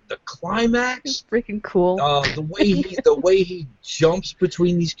 the climax. It's freaking cool. The way he jumps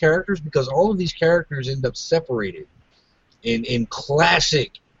between these characters, because all of these characters end up separated in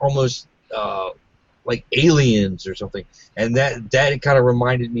classic, almost like Aliens or something, and that kind of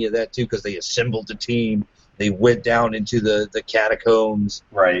reminded me of that too, because they assembled the team, they went down into the catacombs,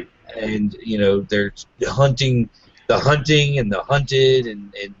 right, and they're hunting the hunting and the hunted,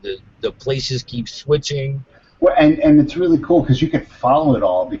 and the places keep switching. Well, and it's really cool because you can follow it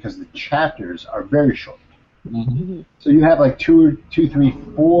all because the chapters are very short. Mm-hmm. So you have like 2, 3,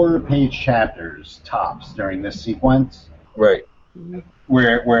 4 page chapters tops during this sequence, right?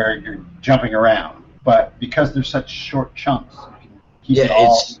 Where you're jumping around, but because they're such short chunks, you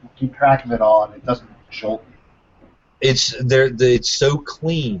can keep track of it all, and it doesn't jolt. It's so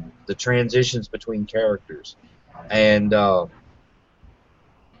clean, the transitions between characters, and not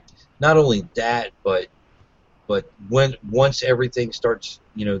only that, but once everything starts,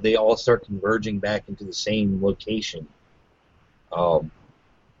 they all start converging back into the same location.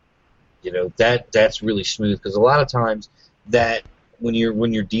 That's really smooth, because a lot of times that when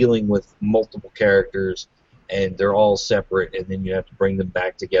you're dealing with multiple characters and they're all separate, and then you have to bring them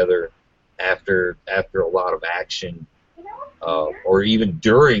back together after a lot of action, or even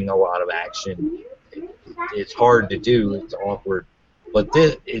during a lot of action, it's hard to do. It's awkward, but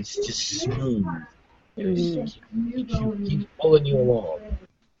it's just smooth. It keeps pulling you along,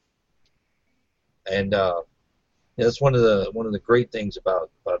 and that's one of the great things about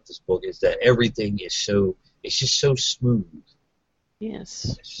this book is that everything is just so smooth.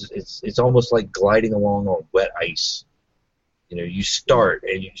 Yes. It's almost like gliding along on wet ice. You start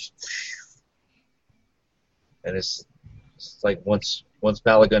and and it's like once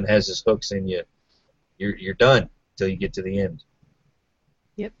Balagun has his hooks in you, you're done until you get to the end.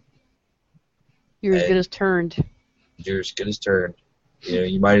 Yep. You're as good as turned. You're as good as turned.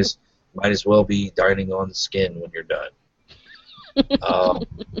 You might as well be dining on the skin when you're done.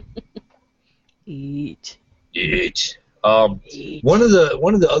 Eat. One of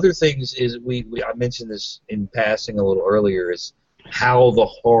the other things is I mentioned this in passing a little earlier is how the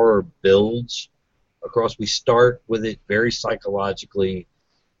horror builds across. We start with it very psychologically,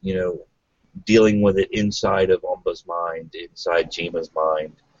 dealing with it inside of Umba's mind, inside Jima's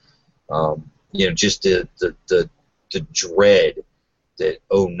mind. Just the dread that,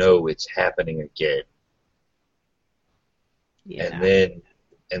 oh no, it's happening again. Yeah.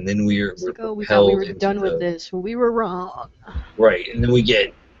 And then we're we thought we were done with this. We were wrong. Right, and then we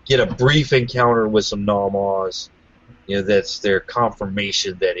get a brief encounter with some Nalmas. That's their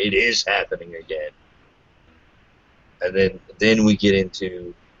confirmation that it is happening again. And then we get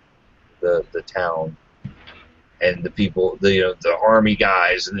into the town and the people, the army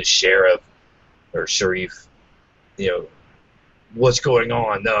guys and the sheriff or Sharif. What's going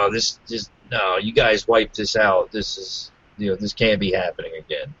on? No, no. You guys wiped this out. This is. This can't be happening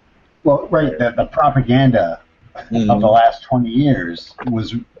again. Well, right, the propaganda of the last 20 years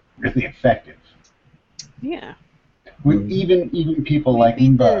was really effective. Yeah. Even people like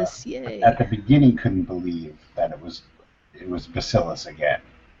Umba at the beginning couldn't believe that it was Bacillus again.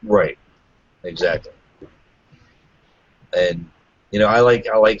 Right. Exactly. And I like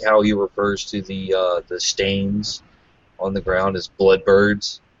how he refers to the stains on the ground as blood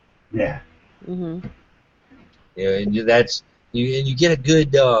birds. Yeah. Mhm. And you get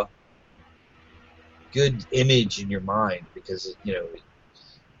a good image in your mind because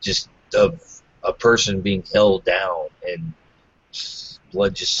just of a person being held down and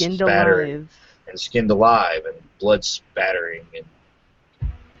blood just spattering and skinned alive and blood spattering, and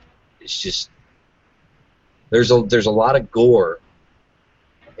it's just there's a lot of gore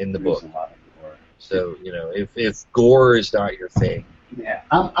in the book. A lot of gore. So if gore is not your thing, yeah,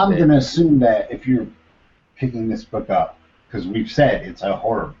 I'm gonna assume that if you're picking this book up, because we've said it's a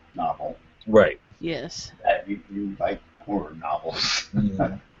horror novel. Right. Yes. That you like horror novels.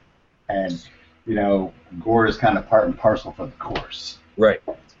 Mm-hmm. And, gore is kind of part and parcel for the course. Right.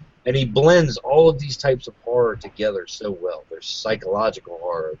 And he blends all of these types of horror together so well. There's psychological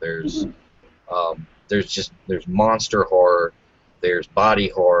horror. There's there's monster horror. There's body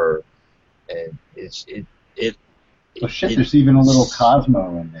horror. And there's even a little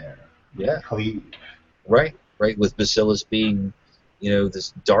Cosmo in there. Yeah. Cleve. Right, with Bacillus being,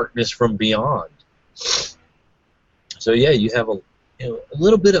 this darkness from beyond. So yeah, you have a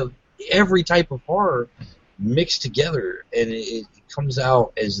little bit of every type of horror mixed together, and it comes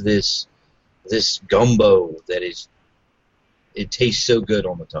out as this gumbo that it tastes so good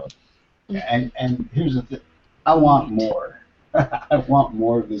on the tongue. And here's the thing, I want more. I want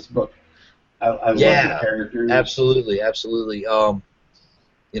more of this book. I love the characters. Absolutely.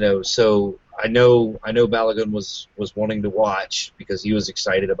 So I know Balagun was wanting to watch because he was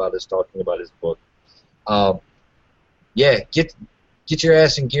excited about us talking about his book. Get your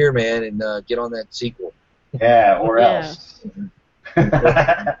ass in gear, man, and get on that sequel. Yeah, or else.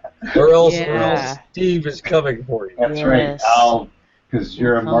 or else Steve is coming for you. That's right. Because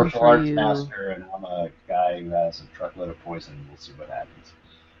you're a martial arts master and I'm a guy who has a truckload of poison. We'll see what happens.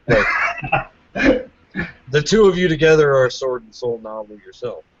 The two of you together are a sword and soul novel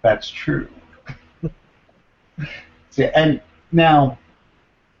yourself. That's true. See, and now,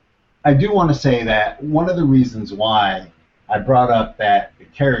 I do want to say that one of the reasons why I brought up that the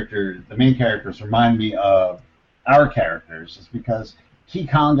main characters remind me of our characters is because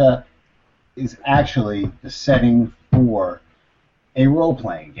Kikanga is actually the setting for a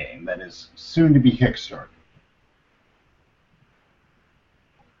role-playing game that is soon to be kickstarted.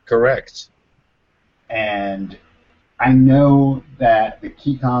 Correct. And I know that the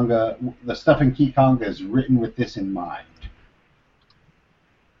stuff in Kikanga is written with this in mind.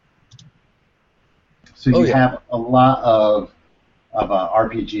 So you have a lot of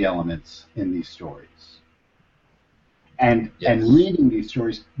RPG elements in these stories. And Yes. and reading these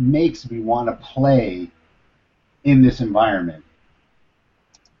stories makes me want to play in this environment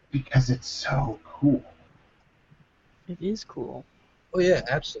because it's so cool. It is cool. Oh yeah,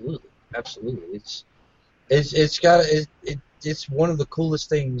 absolutely, absolutely. It's one of the coolest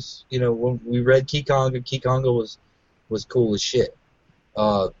things. You know, when we read Kikonga was cool as shit.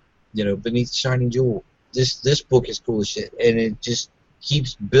 You know, Beneath the Shining Jewel. This book is cool as shit, and it just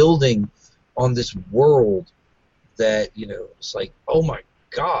keeps building on this world that, you know, it's like, oh my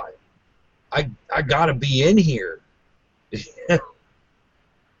god, I gotta be in here.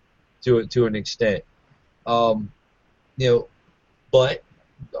 to an extent. You know, but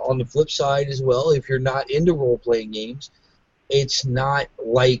on the flip side as well, if you're not into role-playing games, it's not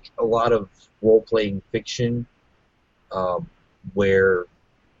like a lot of role-playing fiction where,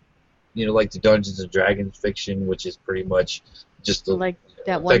 you know, like the Dungeons and Dragons fiction, which is pretty much just Like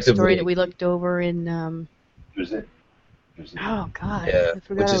that one story that we looked over in. There's it. Oh God, Yeah, I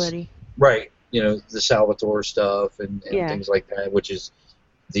forgot which is- already. right, you know, the Salvatore stuff and Yeah. things like that, which is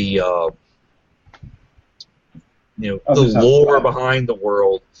the you know, Oh, the there's lore a- behind the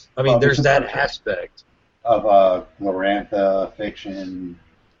world. I mean, Oh, there's there's that a- aspect, Of Glorantha fiction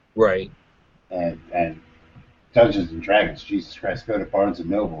right? and Dungeons and Dragons. Jesus Christ, go to Barnes and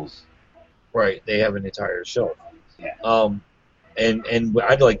Nobles. Right, they have an entire shelf. Yeah. And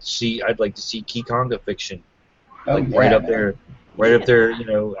I'd like to see Kikonga fiction, Oh, like yeah, right up man. there, you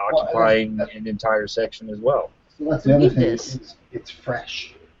know, Well, occupying an entire section as well. So that's We the other need thing. this. Is it's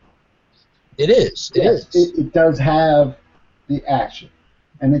fresh. It is. Yes, it does have the action,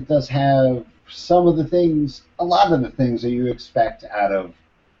 and it does have some of the things, a lot of the things that you expect out of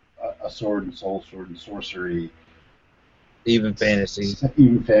a sword and soul, sword and sorcery, Even fantasy.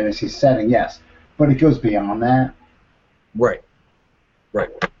 even fantasy setting. Yes, but it goes beyond that. Right. Right.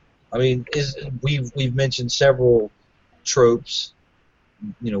 I mean, we've mentioned several tropes,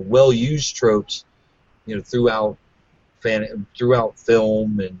 you know, well used tropes, you know, throughout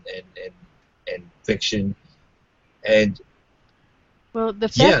film and fiction, and Well, the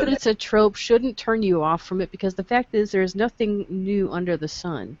fact Yeah. that it's a trope shouldn't turn you off from it, because the fact is there's nothing new under the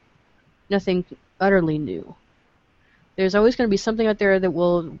sun. Nothing utterly new. There's always going to be something out there that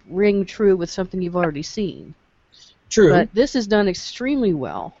will ring true with something you've already seen. true. But this is done extremely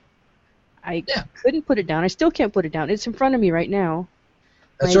well. I Yeah. couldn't put it down. I still can't put it down. It's in front of me right now.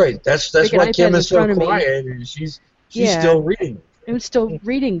 That's my right. That's freaking why Kim iPad's is in so front of me. quiet, and she's Yeah. still reading. I'm still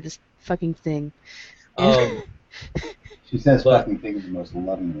reading this fucking thing. Um, She says But- fucking things the most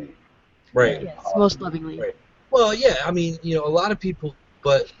lovingly. right. Yes, most lovingly. Right. Well, yeah. I mean, you know, a lot of people,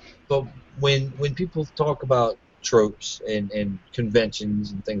 but when people talk about tropes and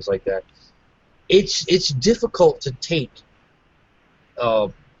conventions and things like that, it's difficult to take,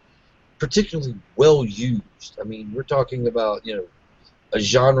 particularly well used. I mean, we're talking about, you know, a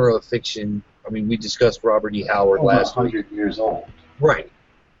genre of fiction. I mean, we discussed Robert E. Howard Over last week. 100 years old. Right.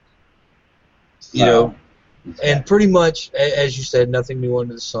 You So, know, it's and got- pretty much, as you said, nothing new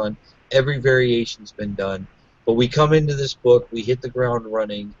under the sun. Every variation's been done. But we come into this book, we hit the ground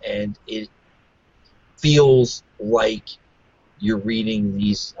running, and it feels like you're reading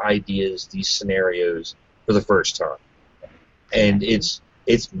these ideas, these scenarios for the first time. And it's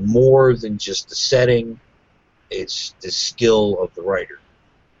more than just the setting, it's the skill of the writer.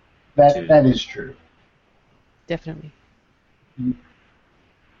 that is true. Definitely. You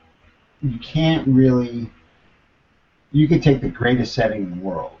can't really. You could take the greatest setting in the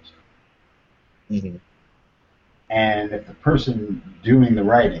world, Mm-hmm. and if the person doing the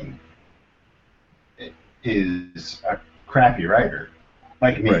writing is a crappy writer,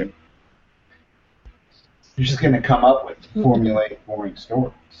 like me, Right. you're just going to come up with formulaic, boring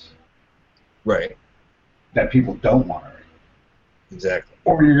stories Right, that people don't want to read. exactly.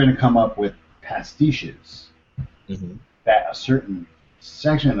 Or you're going to come up with pastiches Mm-hmm. that a certain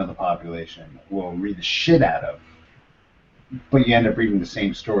section of the population will read the shit out of, but you end up reading the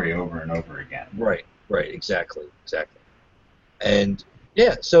same story over and over again. Right, exactly. And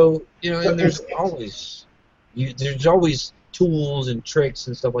yeah, so, you know, and there's always tools and tricks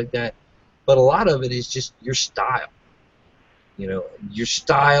and stuff like that, but a lot of it is just your style. You know, your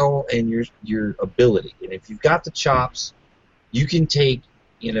style and your ability. And if you've got the chops, you can take,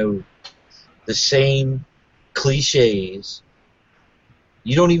 you know, the same cliches.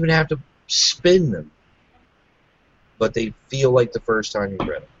 You don't even have to spin them, but they feel like the first time you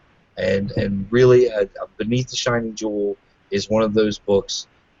read them. And really, Beneath the Shining Jewel is one of those books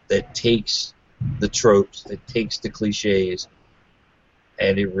that takes the tropes, that takes the cliches,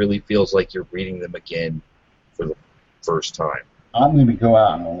 and it really feels like you're reading them again for the first time. I'm going to go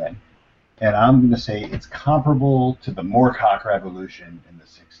out on a limb and I'm going to say it's comparable to the Moorcock Revolution in the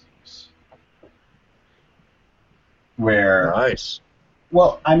 60s. Where, nice.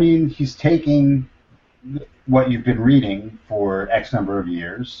 Well, I mean, he's taking what you've been reading for X number of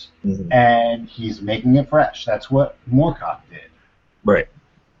years, and he's making it fresh. That's what Moorcock did. Right.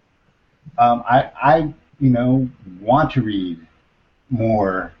 I want to read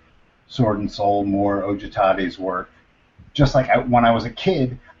more Sword and Soul, more Ojitade's work. Just like when I was a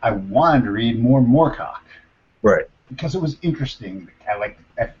kid, I wanted to read more Moorcock. Right. Because it was interesting. I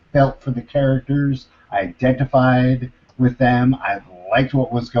felt for the characters. I identified with them. I liked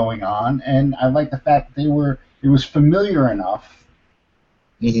what was going on, and I liked the fact that it was familiar enough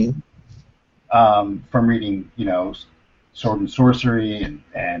from reading, Sword and Sorcery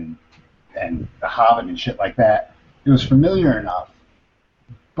and The Hobbit and shit like that. It was familiar enough,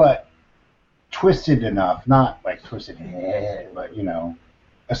 but twisted enough, not like twisted, but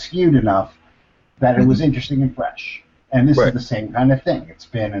askewed enough that it was interesting and fresh. And this is the same kind of thing. It's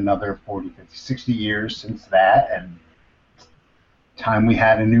been another 40, 50, 60 years since that, and time we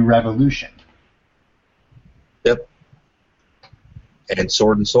had a new revolution. Yep. And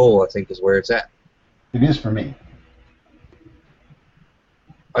Sword and Soul, I think, is where it's at. It is for me.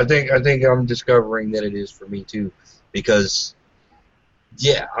 I think I'm discovering that it is for me too, because,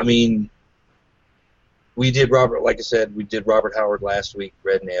 yeah, I mean, we did Robert Howard last week,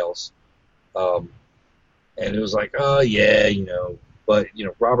 Red Nails, and it was like, oh yeah, but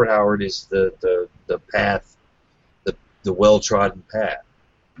Robert Howard is the path, the well-trodden path,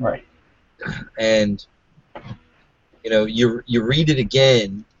 right? And you read it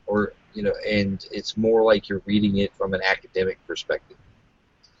again, or and it's more like you're reading it from an academic perspective.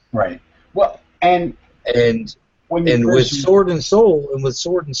 Right. Well, and with Sword and Soul,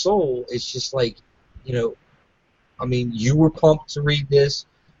 it's just like, I mean, you were pumped to read this.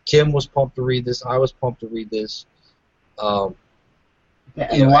 Kim was pumped to read this. I was pumped to read this. And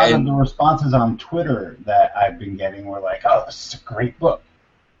a lot of the responses on Twitter that I've been getting were like, "Oh, this is a great book."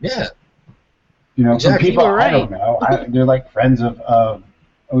 Yeah. Exactly. Some people I don't know, they're like friends of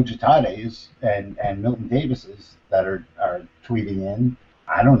Ojitade's and Milton Davis's that are tweeting in.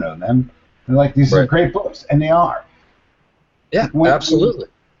 I don't know them. They're like, these are great books, and they are. Yeah, absolutely.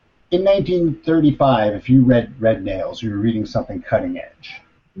 In 1935, if you read Red Nails, you were reading something cutting edge.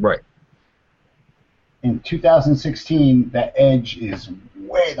 Right. In 2016, that edge is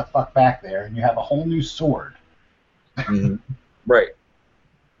way the fuck back there, and you have a whole new sword. Right.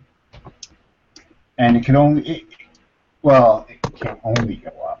 And it can only go up,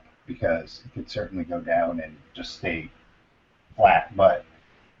 because it could certainly go down and just stay flat, but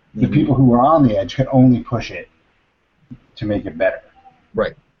the people who are on the edge can only push it to make it better.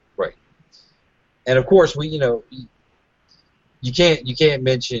 Right. And of course, you can't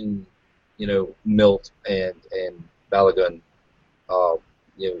mention Milt and Balagun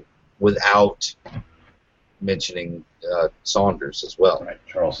without mentioning Saunders as well. Right,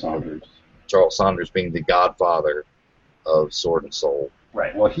 Charles Saunders. Charles Saunders being the godfather of Sword and Soul.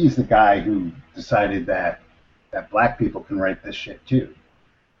 Right. Well, he's the guy who decided that black people can write this shit too.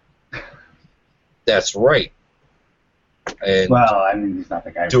 That's right. And well, I mean, he's not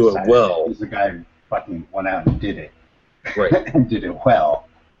the guy who do it well. He's the guy who fucking went out and did it. Right. And did it well.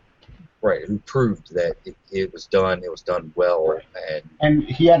 Right. Who proved that it was done well. Right. And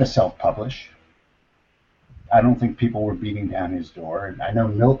he had to self-publish. I don't think people were beating down his door. And I know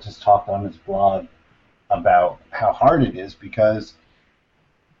Milt has talked on his blog about how hard it is, because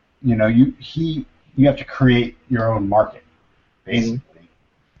you have to create your own market, basically.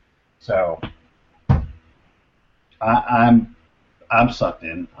 So I'm sucked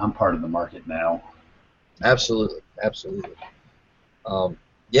in. I'm part of the market now. Absolutely.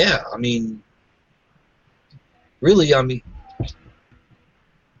 Yeah, I mean, really, the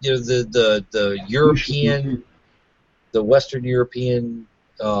European, the Western European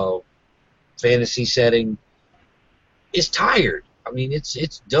fantasy setting is tired. I mean,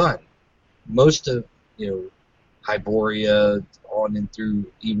 it's done. Most of Hyboria on and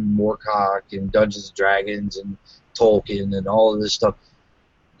through even Moorcock and Dungeons and Dragons and Tolkien and all of this stuff.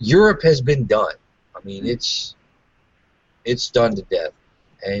 Europe has been done. I mean, it's done to death.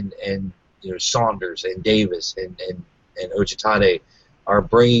 And Saunders and Davis and Ojitade are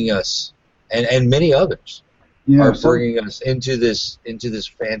bringing us, and many others are bringing us into this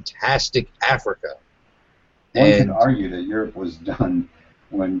fantastic Africa. One can argue that Europe was done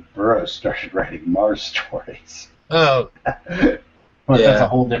when Burroughs started writing Mars stories. Oh, but that's a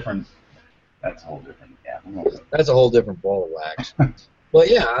whole different. That's a whole different ball of wax. But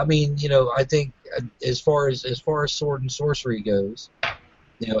yeah, I mean, I think as far as Sword and Sorcery goes,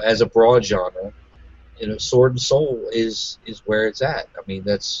 as a broad genre, Sword and Soul is where it's at. I mean,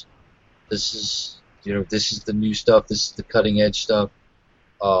 this is the new stuff. This is the cutting edge stuff.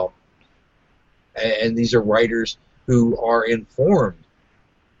 And these are writers who are informed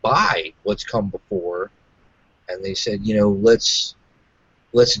by what's come before, and they said, let's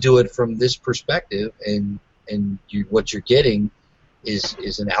do it from this perspective, and what you're getting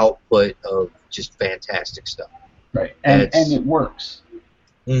is an output of just fantastic stuff. Right, and it works.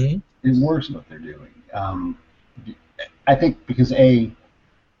 Mm-hmm. It works what they're doing. I think because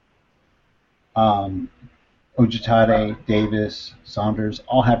Ojitade, Davis, Saunders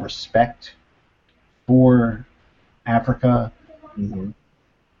all have respect for Africa. Mm-hmm.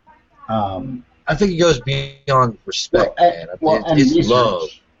 I think it goes beyond respect, man. And it's research. Love.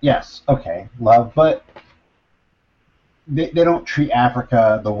 Yes, okay, love, but they don't treat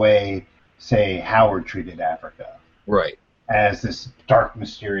Africa the way, say, Howard treated Africa. Right. As this dark,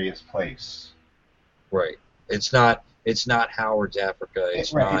 mysterious place. Right. It's not Howard's Africa.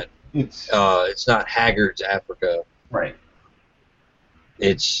 It's right. It's not Haggard's Africa. Right.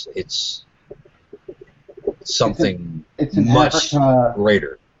 It's something it's an much Africa,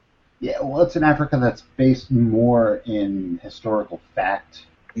 greater. Yeah, well, it's an Africa that's based more in historical fact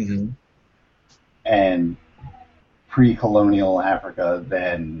mm-hmm. and pre-colonial Africa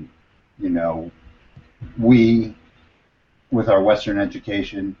than, we, with our Western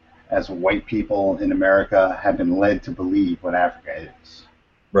education, as white people in America, have been led to believe what Africa is.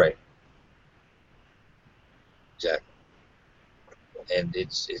 Right. Exactly. And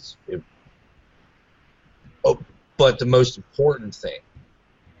but the most important thing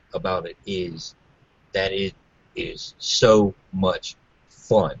about it is that it is so much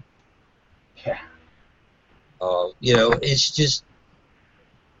fun. Yeah. It's just,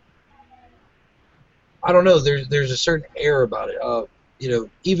 I don't know. There's a certain air about it.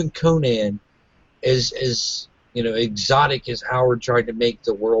 Even Conan, as exotic as Howard tried to make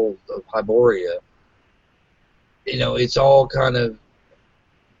the world of Hyboria, it's all kind of,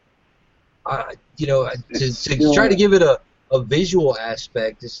 to try to give it a visual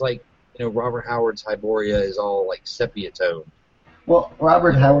aspect. It's like, Robert Howard's Hyboria is all like sepia tone. Well,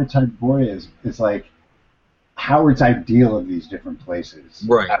 Robert Howard's Hyboria is like Howard's ideal of these different places.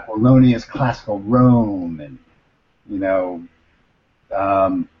 Right. Apollonia's classical Rome, and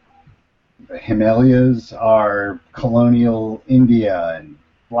the Himalayas are colonial India, and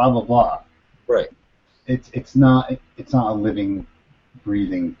blah blah blah. Right. It's not a living,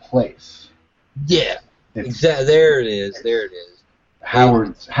 breathing place. Yeah. Exactly. There it is.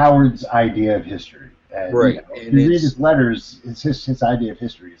 Howard's idea of history. And, right. If you read his letters, his idea of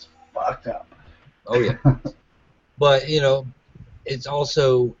history is fucked up. Oh yeah. But it's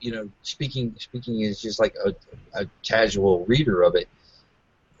also speaking is just like a casual reader of it.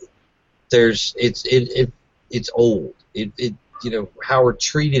 It's old. Howard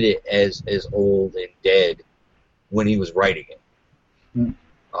treated it as old and dead when he was writing it. Mm.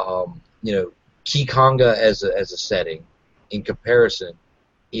 Kikonga as a setting, in comparison,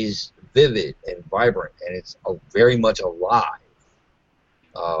 is vivid and vibrant, and it's very much alive.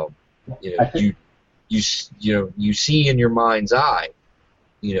 You see in your mind's eye,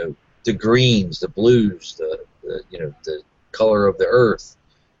 the greens, the blues, the color of the earth,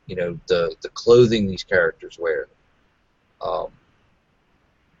 the clothing these characters wear.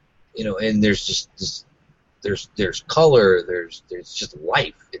 And there's just there's color, there's just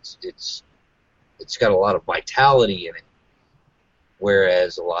life. It's got a lot of vitality in it,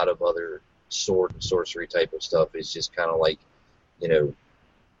 whereas a lot of other sword and sorcery type of stuff is just kind of like,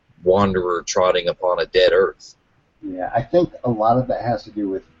 wanderer trotting upon a dead earth. Yeah, I think a lot of that has to do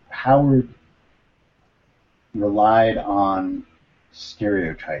with Howard relied on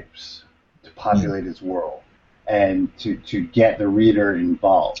stereotypes to populate his world and to get the reader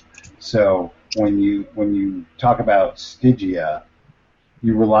involved. So when you talk about Stygia,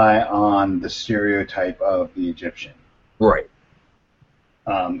 you rely on the stereotype of the Egyptian. Right.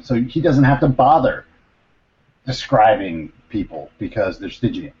 So he doesn't have to bother describing people because they're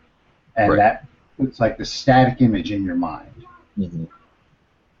Stygian. And that it's like the static image in your mind. Mm-hmm.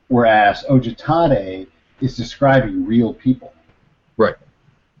 Whereas Ojitade is describing real people. Right.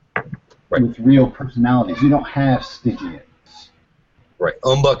 With real personalities. You don't have Stygians. Right.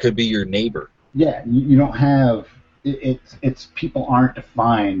 Umba could be your neighbor. Yeah, you don't have... It's people aren't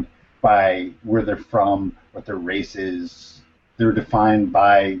defined by where they're from, what their race is. They're defined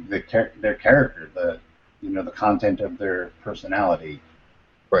by their character, the content of their personality.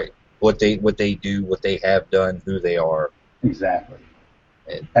 Right. What they do, what they have done, who they are. Exactly.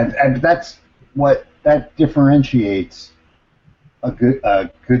 And that's what that differentiates a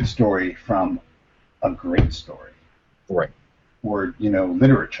good story from a great story. Right. Or,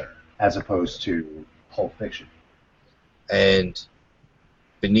 literature as opposed to Pulp Fiction. And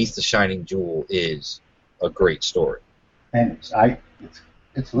Beneath the Shining Jewel is a great story. And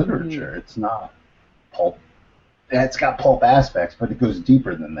it's literature. It's not pulp. It's got pulp aspects, but it goes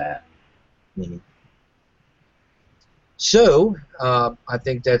deeper than that. Mm-hmm. So, I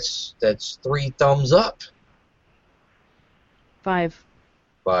think that's 3 thumbs up. 5.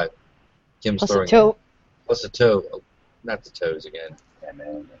 Kim's Plus throwing a toe. Plus a toe. Oh, not the toes again. Yeah,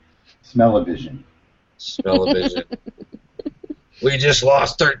 man. Smell-o-vision. Smell-o-vision. We just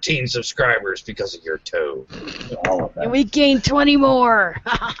lost 13 subscribers because of your toe. All of that. And we gained 20 more.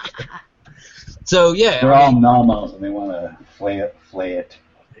 So, yeah. They're all normals, and they want to flay it.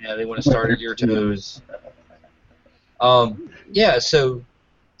 Yeah, they want to start at your toes. Yeah, so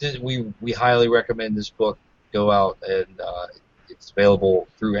we highly recommend this book. Go out, and it's available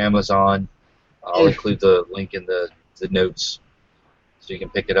through Amazon. I'll include the link in the notes so you can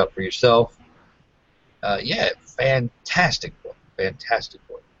pick it up for yourself. Yeah, fantastic book.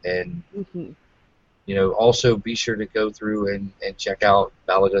 And, also be sure to go through and check out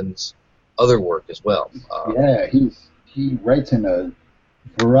Balogun's other work as well. Yeah, he writes in a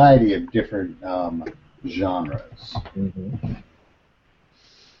variety of different genres. Mm-hmm.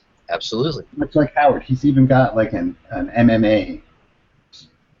 Absolutely. Much like Howard, he's even got like an MMA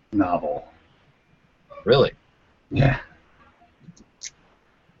novel. Really? Yeah.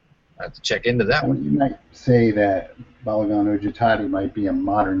 I have to check into that one. You might say that Balagun Ojitade might be a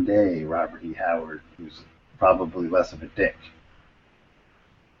modern day Robert E. Howard, who's probably less of a dick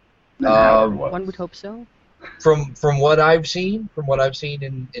than Howard was. One would hope so. From what I've seen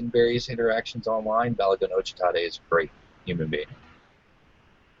in various interactions online, Balagun Ojitade is a great human being.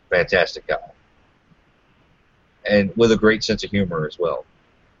 Fantastic guy. And with a great sense of humor as well.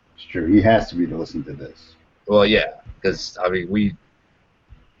 It's true. He has to be to listen to this. Well, yeah, because I mean we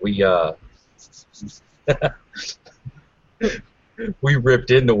we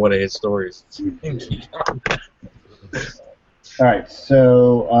ripped into one of his stories. All right,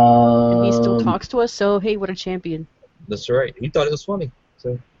 so and he still talks to us. So hey, what a champion! That's right. He thought it was funny.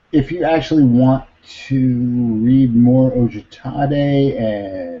 So if you actually want to read more Ojitade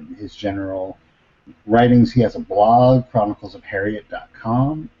and his general writings, he has a blog,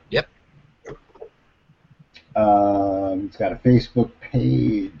 chroniclesofharriet.com. Yep. He's got a Facebook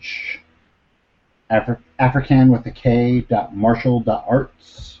page, African with a K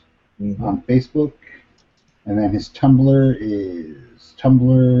 .marshall.arts on Facebook. And then his Tumblr is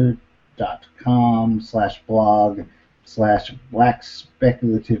tumblr.com/blog/black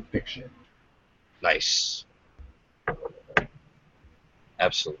speculative fiction. Nice.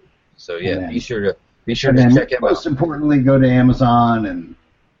 Absolutely. So yeah, then, be sure to check him out. Most importantly, go to Amazon and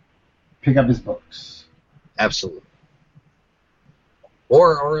pick up his books. Absolutely.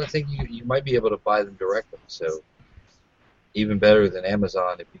 Or I think you might be able to buy them directly. So even better than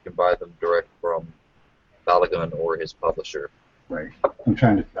Amazon if you can buy them direct from Balagun or his publisher. Right. I'm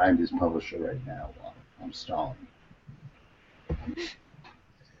trying to find his publisher right now while I'm stalling.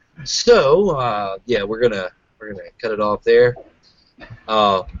 So yeah, we're gonna cut it off there.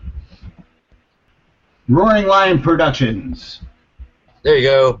 Roaring Lion Productions. There you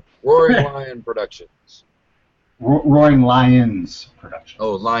go. Roaring Lion Productions. Roaring Lions Productions.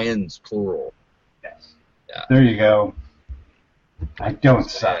 Oh, Lions plural. Yes. Yeah. There you go. I don't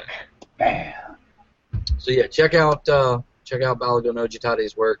suck. Bam. So yeah, check out Balagun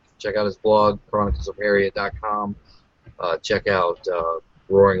Ojitade's work. Check out his blog, chroniclesofharriet.com. Check out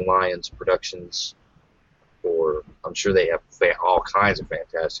Roaring Lions Productions. I'm sure they have all kinds of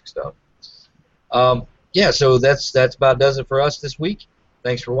fantastic stuff. Yeah, so that's about does it for us this week.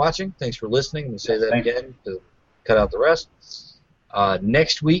 Thanks for watching. Thanks for listening. We'll say that again to cut out the rest.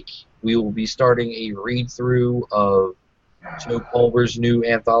 Next week, we will be starting a read-through of Joe Pulver's new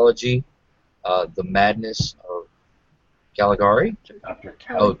anthology, The Madness of Caligari. Dr.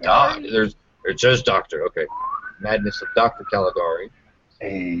 Oh, Caligari. it says Doctor. Okay, Madness of Dr. Caligari.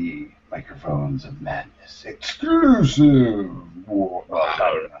 A Microphones of Madness exclusive.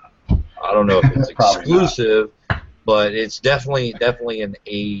 I don't know if it's Probably exclusive, but it's definitely an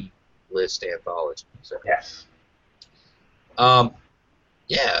A-list anthology. So. Yes.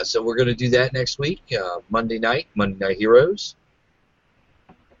 Yeah, so we're going to do that next week, Monday Night Heroes.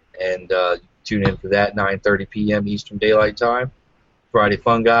 And tune in for that, 9:30 p.m. Eastern Daylight Time. Friday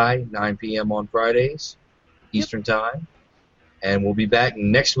Fungi, 9 p.m. on Fridays, Eastern Time. And we'll be back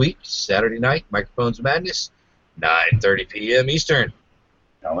next week, Saturday night, Microphones of Madness, 9:30 p.m. Eastern.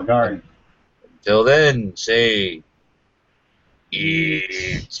 Caligari. Until then, say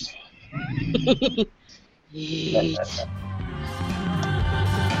Eat. Eat.